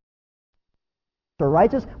of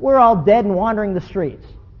righteous. We're all dead and wandering the streets.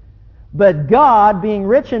 But God, being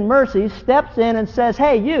rich in mercy, steps in and says,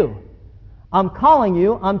 hey, you, I'm calling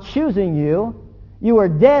you. I'm choosing you. You are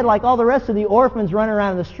dead like all the rest of the orphans running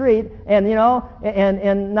around the street. And,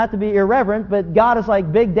 and not to be irreverent, but God is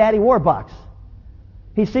like Big Daddy Warbucks.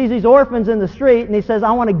 He sees these orphans in the street, and he says,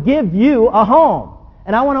 I want to give you a home.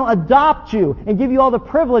 And I want to adopt you and give you all the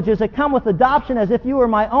privileges that come with adoption as if you were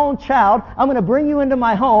my own child. I'm going to bring you into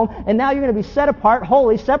my home, and now you're going to be set apart,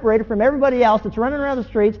 holy, separated from everybody else that's running around the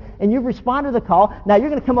streets, and you've responded to the call. Now you're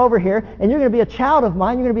going to come over here, and you're going to be a child of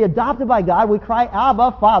mine. You're going to be adopted by God. We cry,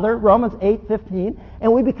 Abba, Father, Romans 8:15,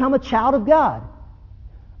 and we become a child of God.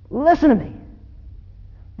 Listen to me.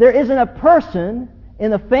 There isn't a person in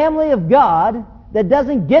the family of God that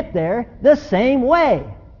doesn't get there the same way.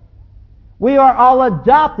 We are all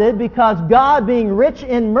adopted because God, being rich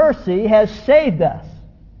in mercy, has saved us.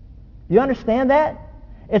 Do you understand that?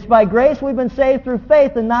 It's by grace we've been saved through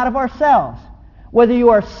faith and not of ourselves. Whether you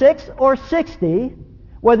are 6 or 60,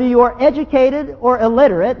 whether you are educated or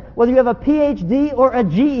illiterate, whether you have a PhD or a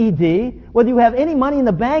GED, whether you have any money in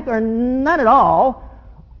the bank or none at all,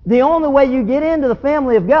 the only way you get into the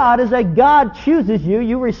family of God is that God chooses you.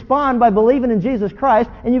 You respond by believing in Jesus Christ,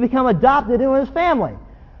 and you become adopted into His family.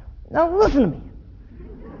 Now listen to me.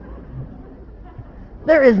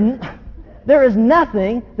 There is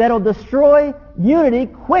nothing that'll destroy unity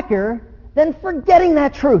quicker than forgetting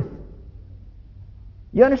that truth.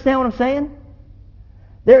 You understand what I'm saying?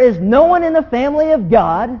 There is no one in the family of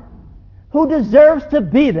God who deserves to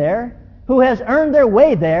be there, who has earned their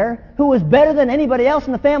way there, who is better than anybody else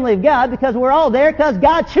in the family of God, because we're all there because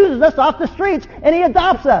God chooses us off the streets and He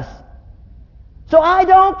adopts us. So I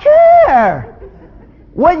don't care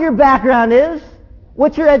what your background is,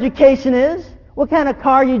 what your education is, what kind of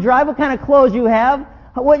car you drive, what kind of clothes you have,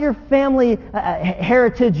 what your family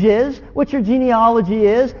heritage is, what your genealogy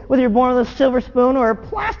is, whether you're born with a silver spoon or a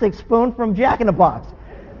plastic spoon from Jack in the Box.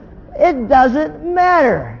 It doesn't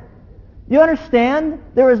matter. You understand?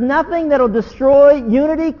 There is nothing that will destroy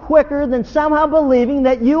unity quicker than somehow believing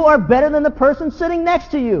that you are better than the person sitting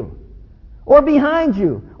next to you, or behind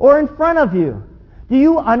you, or in front of you. Do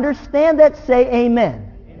you understand that? Say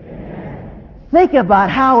amen. Amen. Think about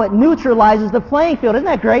how it neutralizes the playing field. Isn't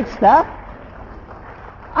that great stuff?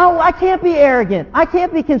 Oh, I can't be arrogant. I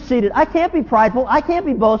can't be conceited. I can't be prideful. I can't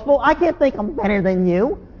be boastful. I can't think I'm better than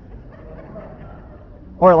you.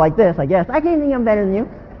 Or like this, I guess. I can't think I'm better than you.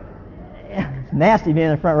 It's nasty being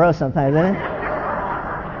in the front row sometimes, isn't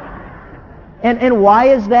it? And why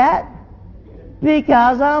is that?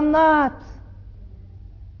 Because I'm not.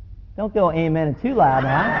 Don't go amen too loud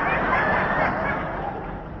now.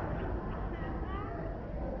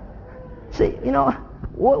 See,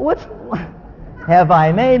 what's... Have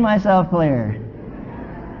I made myself clear?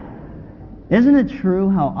 Isn't it true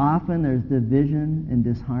how often there's division and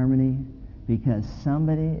disharmony because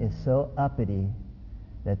somebody is so uppity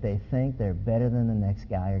that they think they're better than the next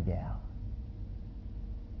guy or gal?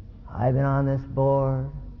 I've been on this board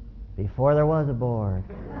before there was a board.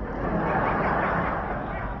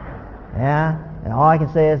 Yeah, and all I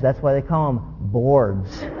can say is that's why they call them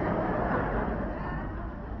boards.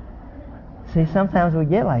 See, sometimes we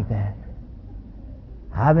get like that.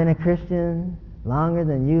 I've been a Christian longer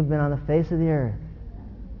than you've been on the face of the earth.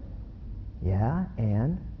 Yeah,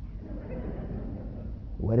 and?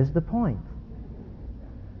 What is the point?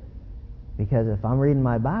 Because if I'm reading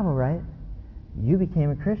my Bible right, you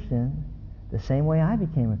became a Christian the same way I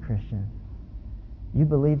became a Christian. You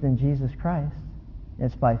believed in Jesus Christ.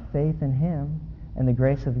 It's by faith in Him and the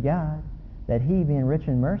grace of God that He, being rich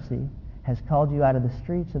in mercy, has called you out of the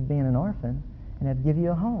streets of being an orphan and have given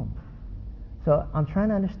you a home. So I'm trying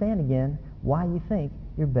to understand again why you think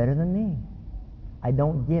you're better than me. I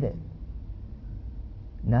don't get it.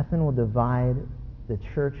 Nothing will divide the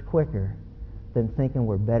church quicker than thinking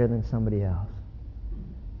we're better than somebody else.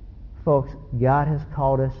 Folks, God has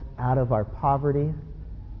called us out of our poverty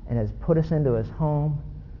and has put us into His home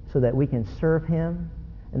so that we can serve Him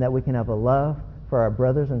and that we can have a love for our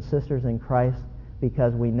brothers and sisters in Christ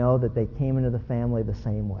because we know that they came into the family the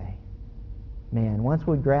same way. Man, once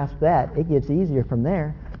we grasp that, it gets easier from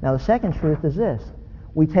there. Now, the second truth is this.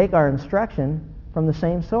 We take our instruction from the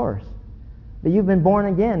same source. That you've been born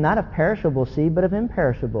again, not of perishable seed, but of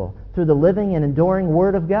imperishable, through the living and enduring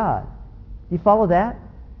Word of God. Do you follow that?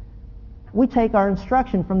 We take our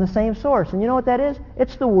instruction from the same source. And you know what that is?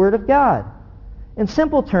 It's the Word of God. In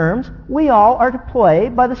simple terms, we all are to play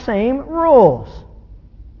by the same rules.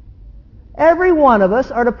 Every one of us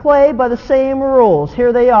are to play by the same rules.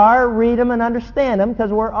 Here they are. Read them and understand them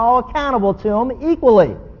because we're all accountable to them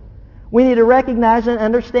equally. We need to recognize and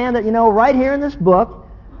understand that, right here in this book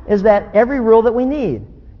is that every rule that we need.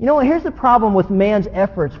 You know what? Here's the problem with man's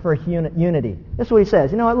efforts for unity. This is what he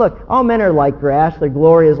says. You know what? Look, all men are like grass. Their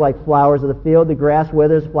glory is like flowers of the field. The grass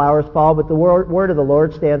withers, flowers fall, but the word of the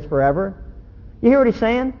Lord stands forever. You hear what he's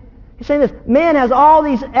saying? He's saying this. Man has all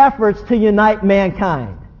these efforts to unite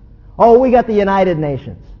mankind. Oh, we got the United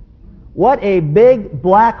Nations. What a big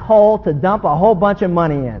black hole to dump a whole bunch of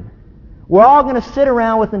money in. We're all going to sit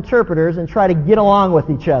around with interpreters and try to get along with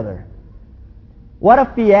each other. What a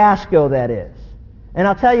fiasco that is. And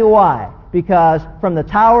I'll tell you why. Because from the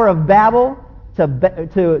Tower of Babel to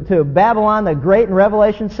Babylon the Great in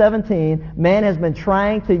Revelation 17, man has been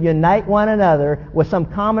trying to unite one another with some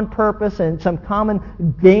common purpose and some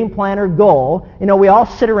common game plan or goal. You know, we all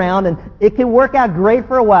sit around and it can work out great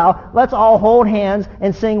for a while. Let's all hold hands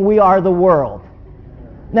and sing "We Are the World."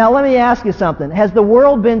 Now let me ask you something. Has the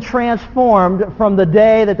world been transformed from the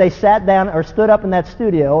day that they sat down or stood up in that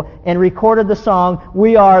studio and recorded the song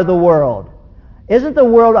 "We Are the World"? Isn't the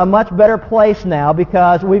world a much better place now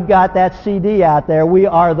because we've got that CD out there, "We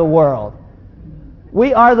Are the World"?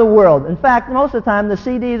 We are the world. In fact, most of the time, the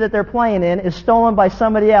CD that they're playing in is stolen by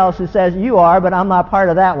somebody else who says, "You are, but I'm not part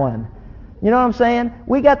of that one." You know what I'm saying?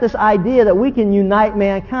 We got this idea that we can unite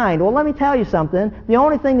mankind. Well, let me tell you something. The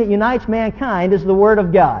only thing that unites mankind is the Word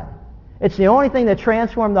of God. It's the only thing that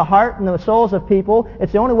transforms the heart and the souls of people.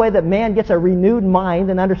 It's the only way that man gets a renewed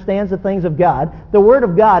mind and understands the things of God. The Word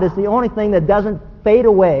of God is the only thing that doesn't fade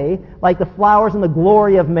away like the flowers and the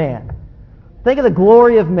glory of man. Think of the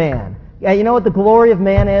glory of man. Yeah, you know what the glory of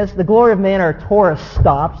man is? The glory of man are tourist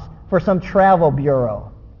stops for some travel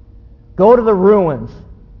bureau. Go to the ruins.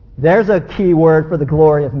 There's a key word for the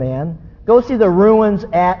glory of man. Go see the ruins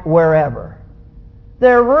at wherever.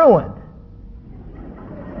 They're ruined.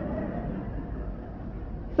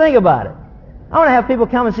 Think about it. I want to have people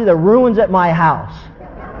come and see the ruins at my house.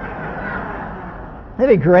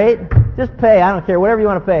 That'd be great. Just pay. I don't care. Whatever you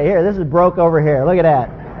want to pay. Here, this is broke over here. Look at that.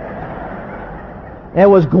 It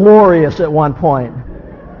was glorious at one point.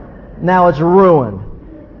 Now it's ruined.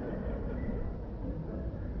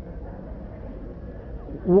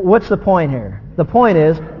 What's the point here? The point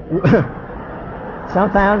is,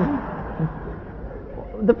 sometimes,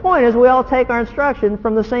 the point is we all take our instruction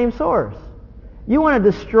from the same source. You want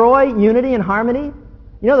to destroy unity and harmony?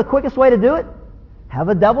 You know the quickest way to do it? Have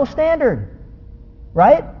a double standard.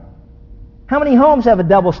 Right? How many homes have a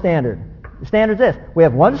double standard? The standard's this. We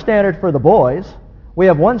have one standard for the boys. We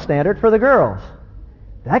have one standard for the girls.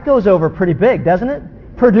 That goes over pretty big, doesn't it?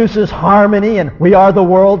 Produces harmony and we are the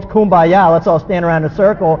world, kumbaya. Let's all stand around in a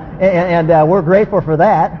circle and we're grateful for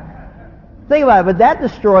that. Think about it, but that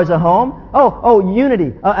destroys a home.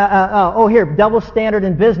 Unity. Here, double standard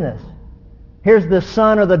in business. Here's the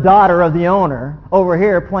son or the daughter of the owner over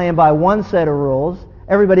here playing by one set of rules.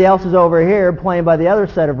 Everybody else is over here playing by the other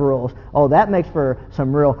set of rules. Oh, that makes for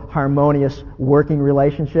some real harmonious working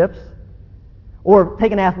relationships. Or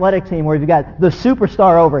take an athletic team where you've got the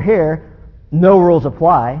superstar over here, no rules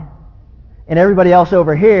apply. And everybody else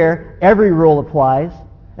over here, every rule applies.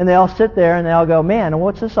 And they all sit there and they all go, man,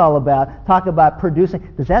 what's this all about? Talk about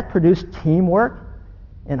producing. Does that produce teamwork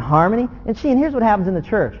and harmony? And see, and here's what happens in the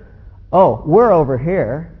church. Oh, we're over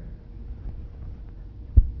here.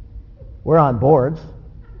 We're on boards.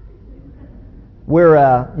 We're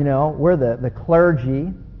the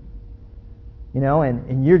clergy,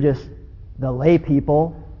 and you're just the lay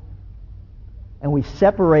people. And we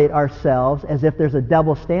separate ourselves as if there's a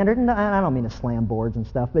double standard. And I don't mean to slam boards and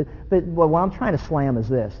stuff, but what I'm trying to slam is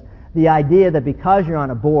this. The idea that because you're on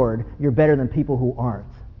a board, you're better than people who aren't.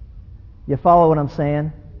 You follow what I'm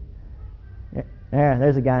saying?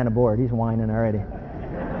 There's a guy on a board. He's whining already.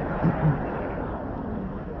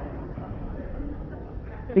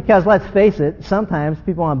 Because let's face it, sometimes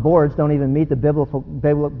people on boards don't even meet the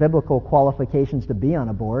biblical qualifications to be on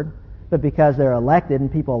a board. But because they're elected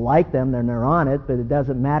and people like them, then they're on it, but it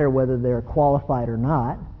doesn't matter whether they're qualified or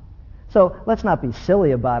not. So let's not be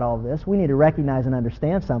silly about all this. We need to recognize and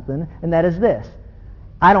understand something, and that is this.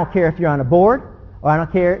 I don't care if you're on a board, or I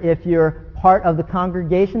don't care if you're part of the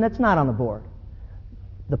congregation that's not on the board.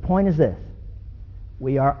 The point is this.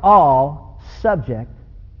 We are all subject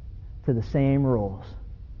to the same rules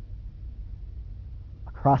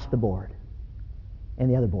across the board and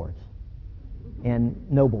the other boards and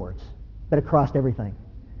no boards, but across everything.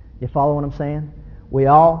 You follow what I'm saying? We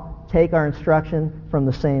all take our instruction from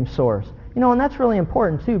the same source. And that's really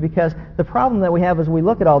important too, because the problem that we have as we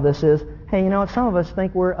look at all this is, hey, some of us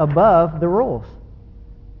think we're above the rules.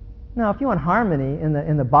 Now, if you want harmony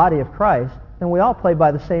in the body of Christ, then we all play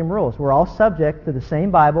by the same rules. We're all subject to the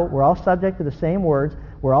same Bible. We're all subject to the same words.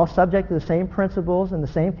 We're all subject to the same principles and the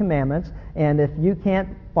same commandments. And if you can't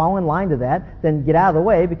fall in line to that, then get out of the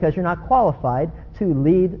way, because you're not qualified to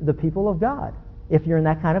lead the people of God if you're in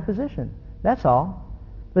that kind of position. That's all.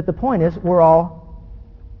 But the point is, we're all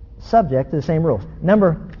subject to the same rules.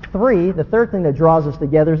 Number 3, the third thing that draws us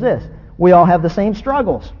together is this. We all have the same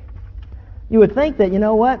struggles. You would think that,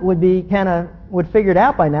 would figure it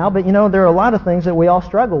out by now, but there are a lot of things that we all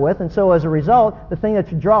struggle with, and so as a result, the thing that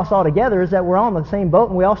should draw us all together is that we're all in the same boat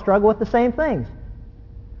and we all struggle with the same things.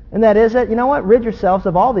 And that is that, rid yourselves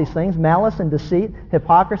of all these things: malice and deceit,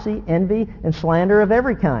 hypocrisy, envy, and slander of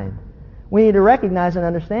every kind. We need to recognize and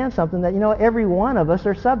understand something, that, every one of us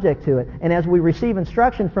are subject to it. And as we receive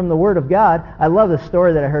instruction from the Word of God, I love this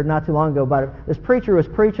story that I heard not too long ago about it. This preacher was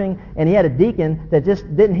preaching, and he had a deacon that just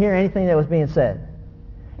didn't hear anything that was being said.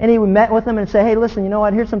 And he met with him and said, hey, listen,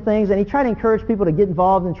 here's some things. And he tried to encourage people to get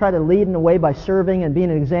involved and try to lead in a way by serving and being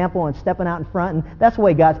an example and stepping out in front. And that's the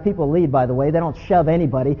way God's people lead, by the way. They don't shove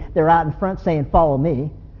anybody. They're out in front saying, follow me.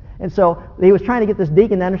 And so he was trying to get this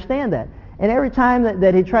deacon to understand that. And every time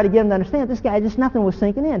that he tried to get him to understand, this guy, just nothing was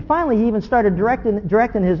sinking in. Finally, he even started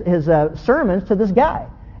directing his sermons to this guy.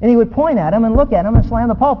 And he would point at him and look at him and slam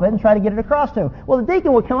the pulpit and try to get it across to him. Well, the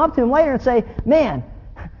deacon would come up to him later and say, man,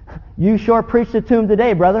 you sure preached it to him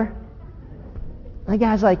today, brother. And the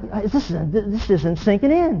guy's like, this isn't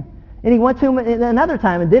sinking in. And he went to him another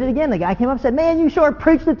time and did it again. The guy came up and said, man, you sure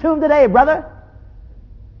preached it to him today, brother.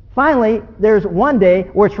 Finally, there's one day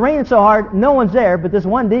where it's raining so hard, no one's there but this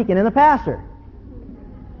one deacon and the pastor.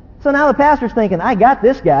 So now the pastor's thinking, I got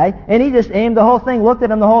this guy, and he just aimed the whole thing, looked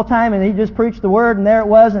at him the whole time, and he just preached the word, and there it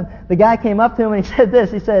was. And the guy came up to him and he said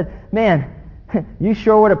this. He said, man, you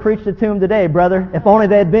sure would have preached it to him today, brother, if only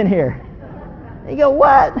they had been here. You go,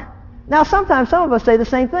 what? Now sometimes some of us say the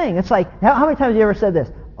same thing. It's like, how many times have you ever said this?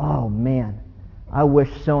 Oh man, I wish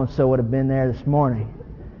so-and-so would have been there this morning.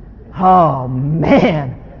 Oh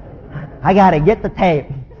man, I got to get the tape.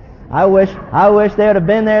 I wish they would have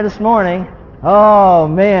been there this morning. Oh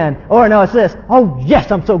man. Or no, it's this. Oh yes,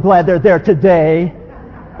 I'm so glad they're there today.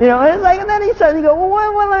 It's like, and then he starts, you go,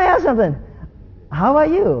 well, let me ask something. How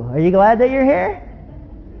about you? Are you glad that you're here?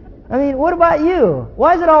 I mean, what about you?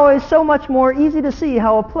 Why is it always so much more easy to see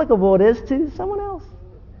how applicable it is to someone else?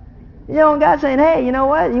 And God's saying, hey, you know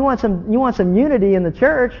what? You want some unity in the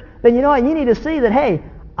church, then you know what? You need to see that, hey,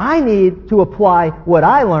 I need to apply what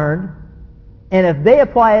I learned, and if they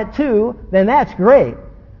apply it too, then that's great.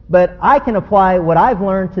 But I can apply what I've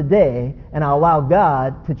learned today, and I'll allow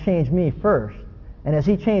God to change me first. And as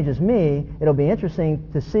He changes me, it'll be interesting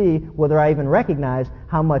to see whether I even recognize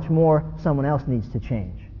how much more someone else needs to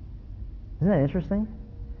change. Isn't that interesting?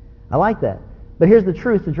 I like that. But here's the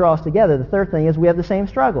truth to draw us together. The third thing is we have the same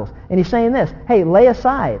struggles. And he's saying this, hey, lay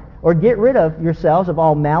aside or get rid of yourselves of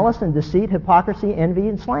all malice and deceit, hypocrisy, envy,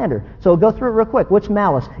 and slander. So we'll go through it real quick. What's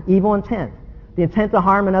malice? Evil intent. The intent to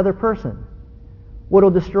harm another person. What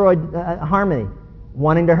will destroy harmony?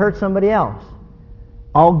 Wanting to hurt somebody else.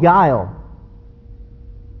 All guile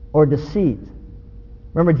or deceit.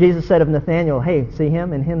 Remember Jesus said of Nathanael, hey, see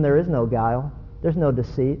him? In him there is no guile. There's no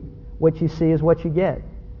deceit. What you see is what you get.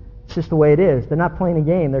 It's just the way it is. They're not playing a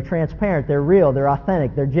game. They're transparent. They're real. They're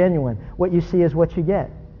authentic. They're genuine. What you see is what you get.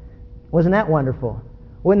 Wasn't that wonderful?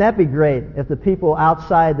 Wouldn't that be great if the people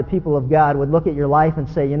outside the people of God would look at your life and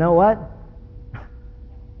say, you know what?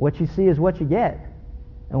 What you see is what you get.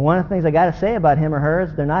 And one of the things I got to say about him or her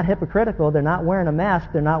is they're not hypocritical. They're not wearing a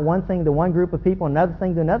mask. They're not one thing to one group of people, another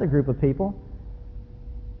thing to another group of people.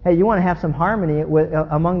 Hey, you want to have some harmony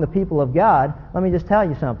among the people of God? Let me just tell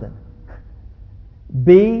you something.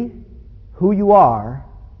 Be who you are,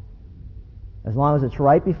 as long as it's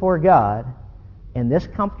right before God, in this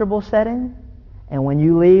comfortable setting, and when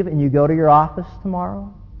you leave and you go to your office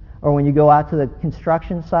tomorrow, or when you go out to the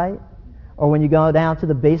construction site, or when you go down to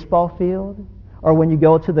the baseball field, or when you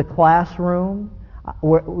go to the classroom,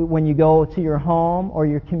 when you go to your home or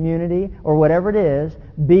your community, or whatever it is,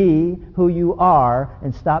 be who you are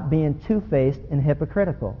and stop being two-faced and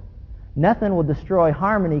hypocritical. Nothing will destroy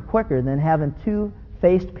harmony quicker than having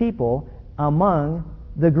two-faced people among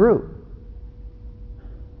the group.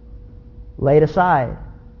 Lay it aside.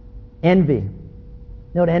 Envy. You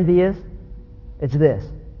know what envy is? It's this.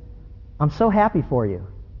 I'm so happy for you.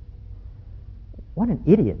 What an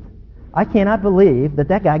idiot. I cannot believe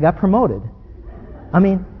that guy got promoted. I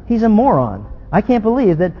mean, he's a moron. I can't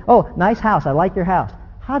believe that, oh, nice house. I like your house.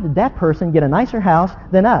 how did that person get a nicer house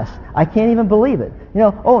than us? I can't even believe it.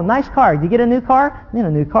 Oh, nice car. Did you get a new car? In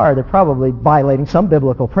a new car, they're probably violating some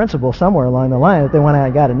biblical principle somewhere along the line that they went out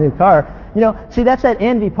and got a new car. See, that's that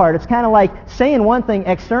envy part. It's kind of like saying one thing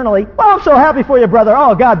externally. Well, I'm so happy for you, brother.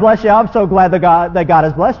 Oh, God bless you. I'm so glad that God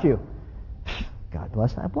has blessed you. God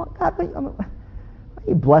bless that. God, why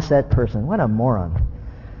you bless that person? What a moron.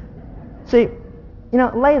 See,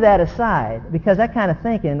 lay that aside, because that kind of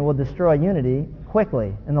thinking will destroy unity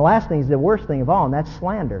quickly. And the last thing is the worst thing of all, and that's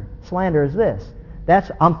slander. Slander is this.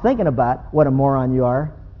 I'm thinking about what a moron you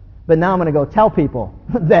are, but now I'm going to go tell people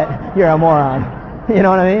that you're a moron. You know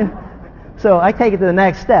what I mean? So I take it to the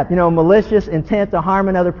next step. Malicious intent to harm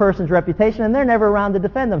another person's reputation, and they're never around to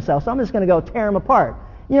defend themselves. So I'm just going to go tear them apart.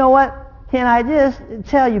 You know what? Can I just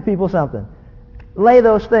tell you people something? Lay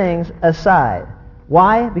those things aside.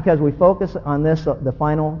 Why? Because we focus on this, the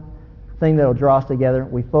final thing that will draw us together.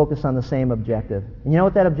 We focus on the same objective. And you know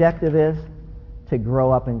what that objective is? To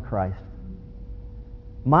grow up in Christ.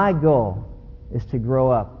 My goal is to grow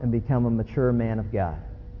up and become a mature man of God.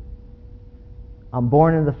 I'm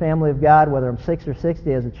born into the family of God, whether I'm 6 or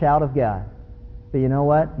 60, as a child of God. But you know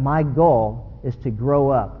what? My goal is to grow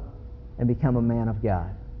up and become a man of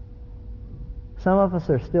God. Some of us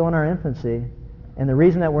are still in our infancy, and the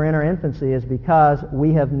reason that we're in our infancy is because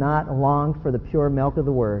we have not longed for the pure milk of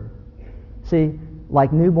the Word. See,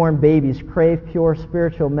 like newborn babies crave pure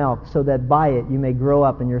spiritual milk so that by it you may grow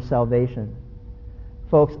up in your salvation.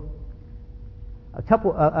 Folks,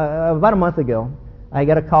 about a month ago, I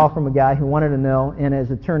got a call from a guy who wanted to know, and as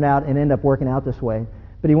it turned out, it ended up working out this way,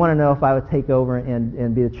 but he wanted to know if I would take over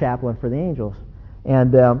and be the chaplain for the Angels.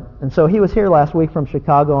 And so he was here last week from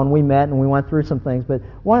Chicago, and we met and we went through some things. But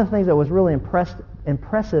one of the things that was really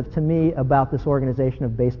impressive to me about this organization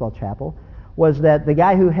of Baseball Chapel was that the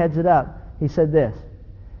guy who heads it up, he said this.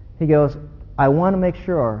 He goes, I want to make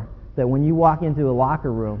sure that when you walk into a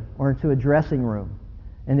locker room or into a dressing room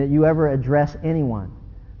and that you ever address anyone,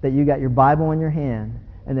 that you got your Bible in your hand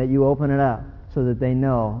and that you open it up so that they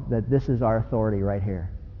know that this is our authority right here.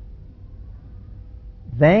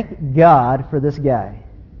 Thank God for this guy.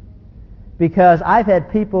 Because I've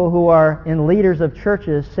had people who are in leaders of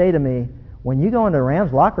churches say to me, when you go into the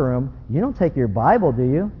Rams locker room, you don't take your Bible, do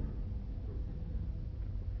you?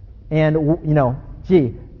 And,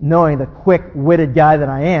 knowing the quick-witted guy that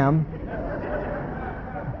I am,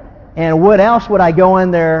 and what else would I go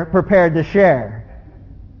in there prepared to share?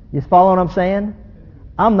 You follow what I'm saying?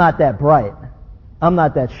 I'm not that bright. I'm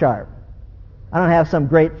not that sharp. I don't have some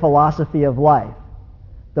great philosophy of life.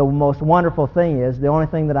 The most wonderful thing is, the only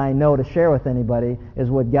thing that I know to share with anybody is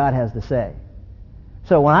what God has to say.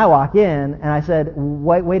 So when I walk in and I said,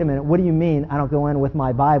 wait a minute, what do you mean I don't go in with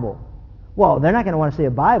my Bible? Well, they're not going to want to see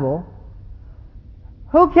a Bible.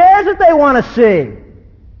 Who cares if they want to see?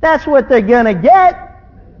 That's what they're going to get.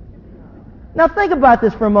 Now think about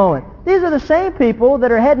this for a moment. These are the same people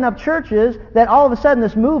that are heading up churches that all of a sudden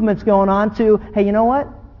this movement's going on to, hey, you know what?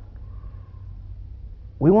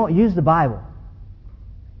 We won't use the Bible.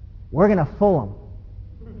 We're going to fool them.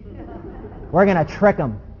 We're going to trick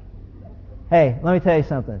them. Hey, let me tell you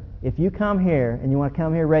something. If you come here and you want to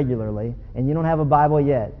come here regularly and you don't have a Bible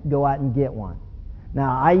yet, go out and get one.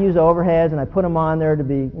 Now, I use overheads and I put them on there to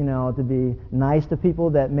be nice to people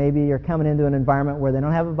that maybe are coming into an environment where they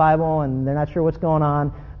don't have a Bible and they're not sure what's going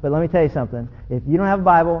on. But let me tell you something. If you don't have a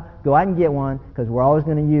Bible, go out and get one, because we're always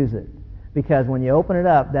going to use it. Because when you open it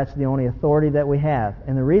up, that's the only authority that we have.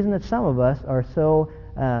 And the reason that some of us are so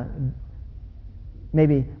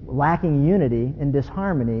maybe lacking unity and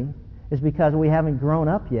disharmony is because we haven't grown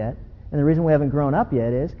up yet. And the reason we haven't grown up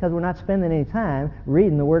yet is because we're not spending any time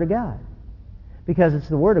reading the Word of God. Because it's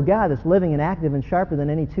the Word of God that's living and active and sharper than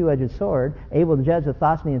any two-edged sword, able to judge the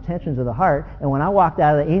thoughts and the intentions of the heart. And when I walked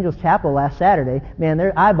out of the Angels Chapel last Saturday, man,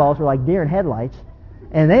 their eyeballs were like deer in headlights,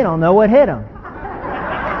 and they don't know what hit them.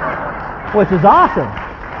 Which is awesome.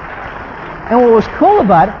 And what was cool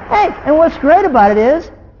about it, and what's great about it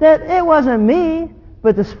is that it wasn't me,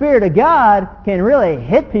 but the Spirit of God can really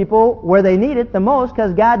hit people where they need it the most,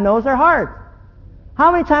 because God knows their heart.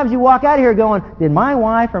 How many times you walk out of here going, did my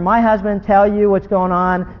wife or my husband tell you what's going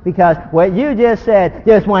on? Because what you just said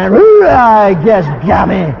just went, just got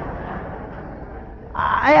me.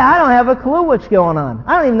 I don't have a clue what's going on.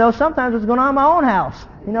 I don't even know sometimes what's going on in my own house.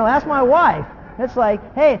 Ask my wife. It's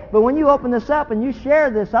like, hey, but when you open this up and you share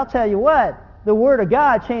this, I'll tell you what, the Word of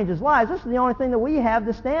God changes lives. This is the only thing that we have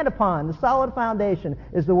to stand upon. The solid foundation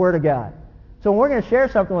is the Word of God. So when we're going to share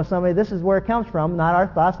something with somebody, this is where it comes from, not our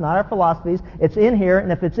thoughts, not our philosophies. It's in here,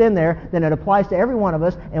 and if it's in there, then it applies to every one of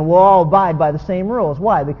us, and we'll all abide by the same rules.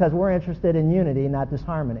 Why? Because we're interested in unity, not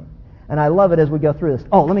disharmony. And I love it as we go through this.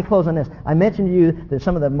 Oh, let me close on this. I mentioned to you that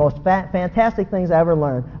some of the most fantastic things I ever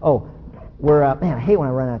learned. Oh, man, I hate when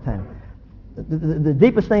I run out of time. The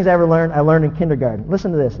deepest things I learned in kindergarten.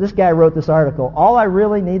 Listen to this. This guy wrote this article. All I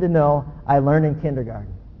really need to know, I learned in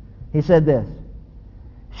kindergarten. He said this: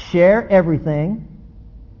 share everything,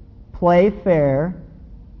 play fair,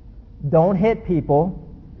 don't hit people,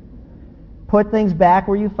 put things back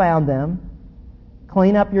where you found them,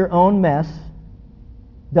 clean up your own mess,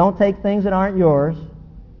 don't take things that aren't yours,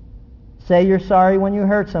 say you're sorry when you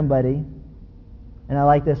hurt somebody, and I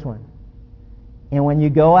like this one. And when you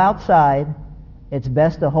go outside, it's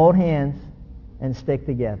best to hold hands and stick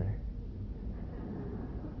together.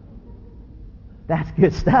 That's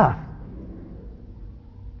good stuff.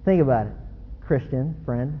 Think about it, Christian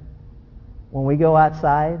friend. When we go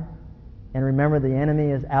outside and remember the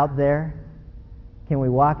enemy is out there, can we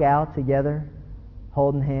walk out together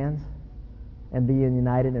holding hands and be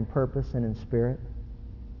united in purpose and in spirit?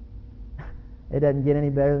 It doesn't get any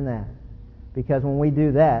better than that. Because when we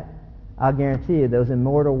do that, I'll guarantee you those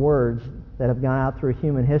immortal words that have gone out through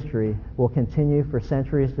human history will continue for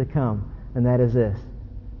centuries to come. And that is this: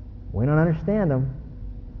 we don't understand them,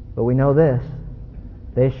 but we know this: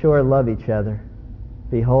 they sure love each other.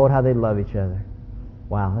 Behold how they love each other.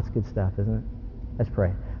 Wow, that's good stuff, isn't it? Let's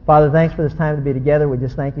pray. Father, thanks for this time to be together. We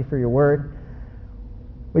just thank you for your word.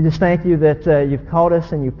 We just thank you that you've called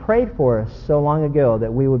us and you prayed for us so long ago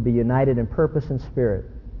that we would be united in purpose and spirit.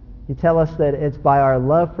 You tell us that it's by our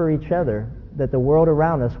love for each other that the world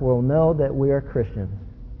around us will know that we are Christians.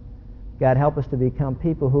 God, help us to become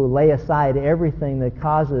people who lay aside everything that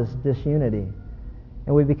causes disunity.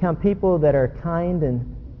 And we become people that are kind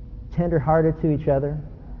and tender-hearted to each other,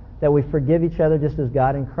 that we forgive each other just as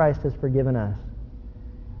God in Christ has forgiven us.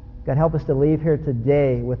 God, help us to leave here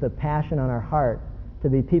today with a passion on our heart to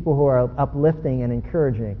be people who are uplifting and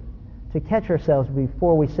encouraging, to catch ourselves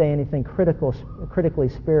before we say anything critically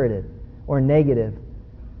spirited or negative,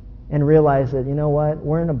 and realize that, you know what,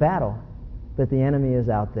 we're in a battle, but the enemy is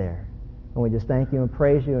out there. And we just thank you and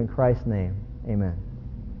praise you in Christ's name. Amen.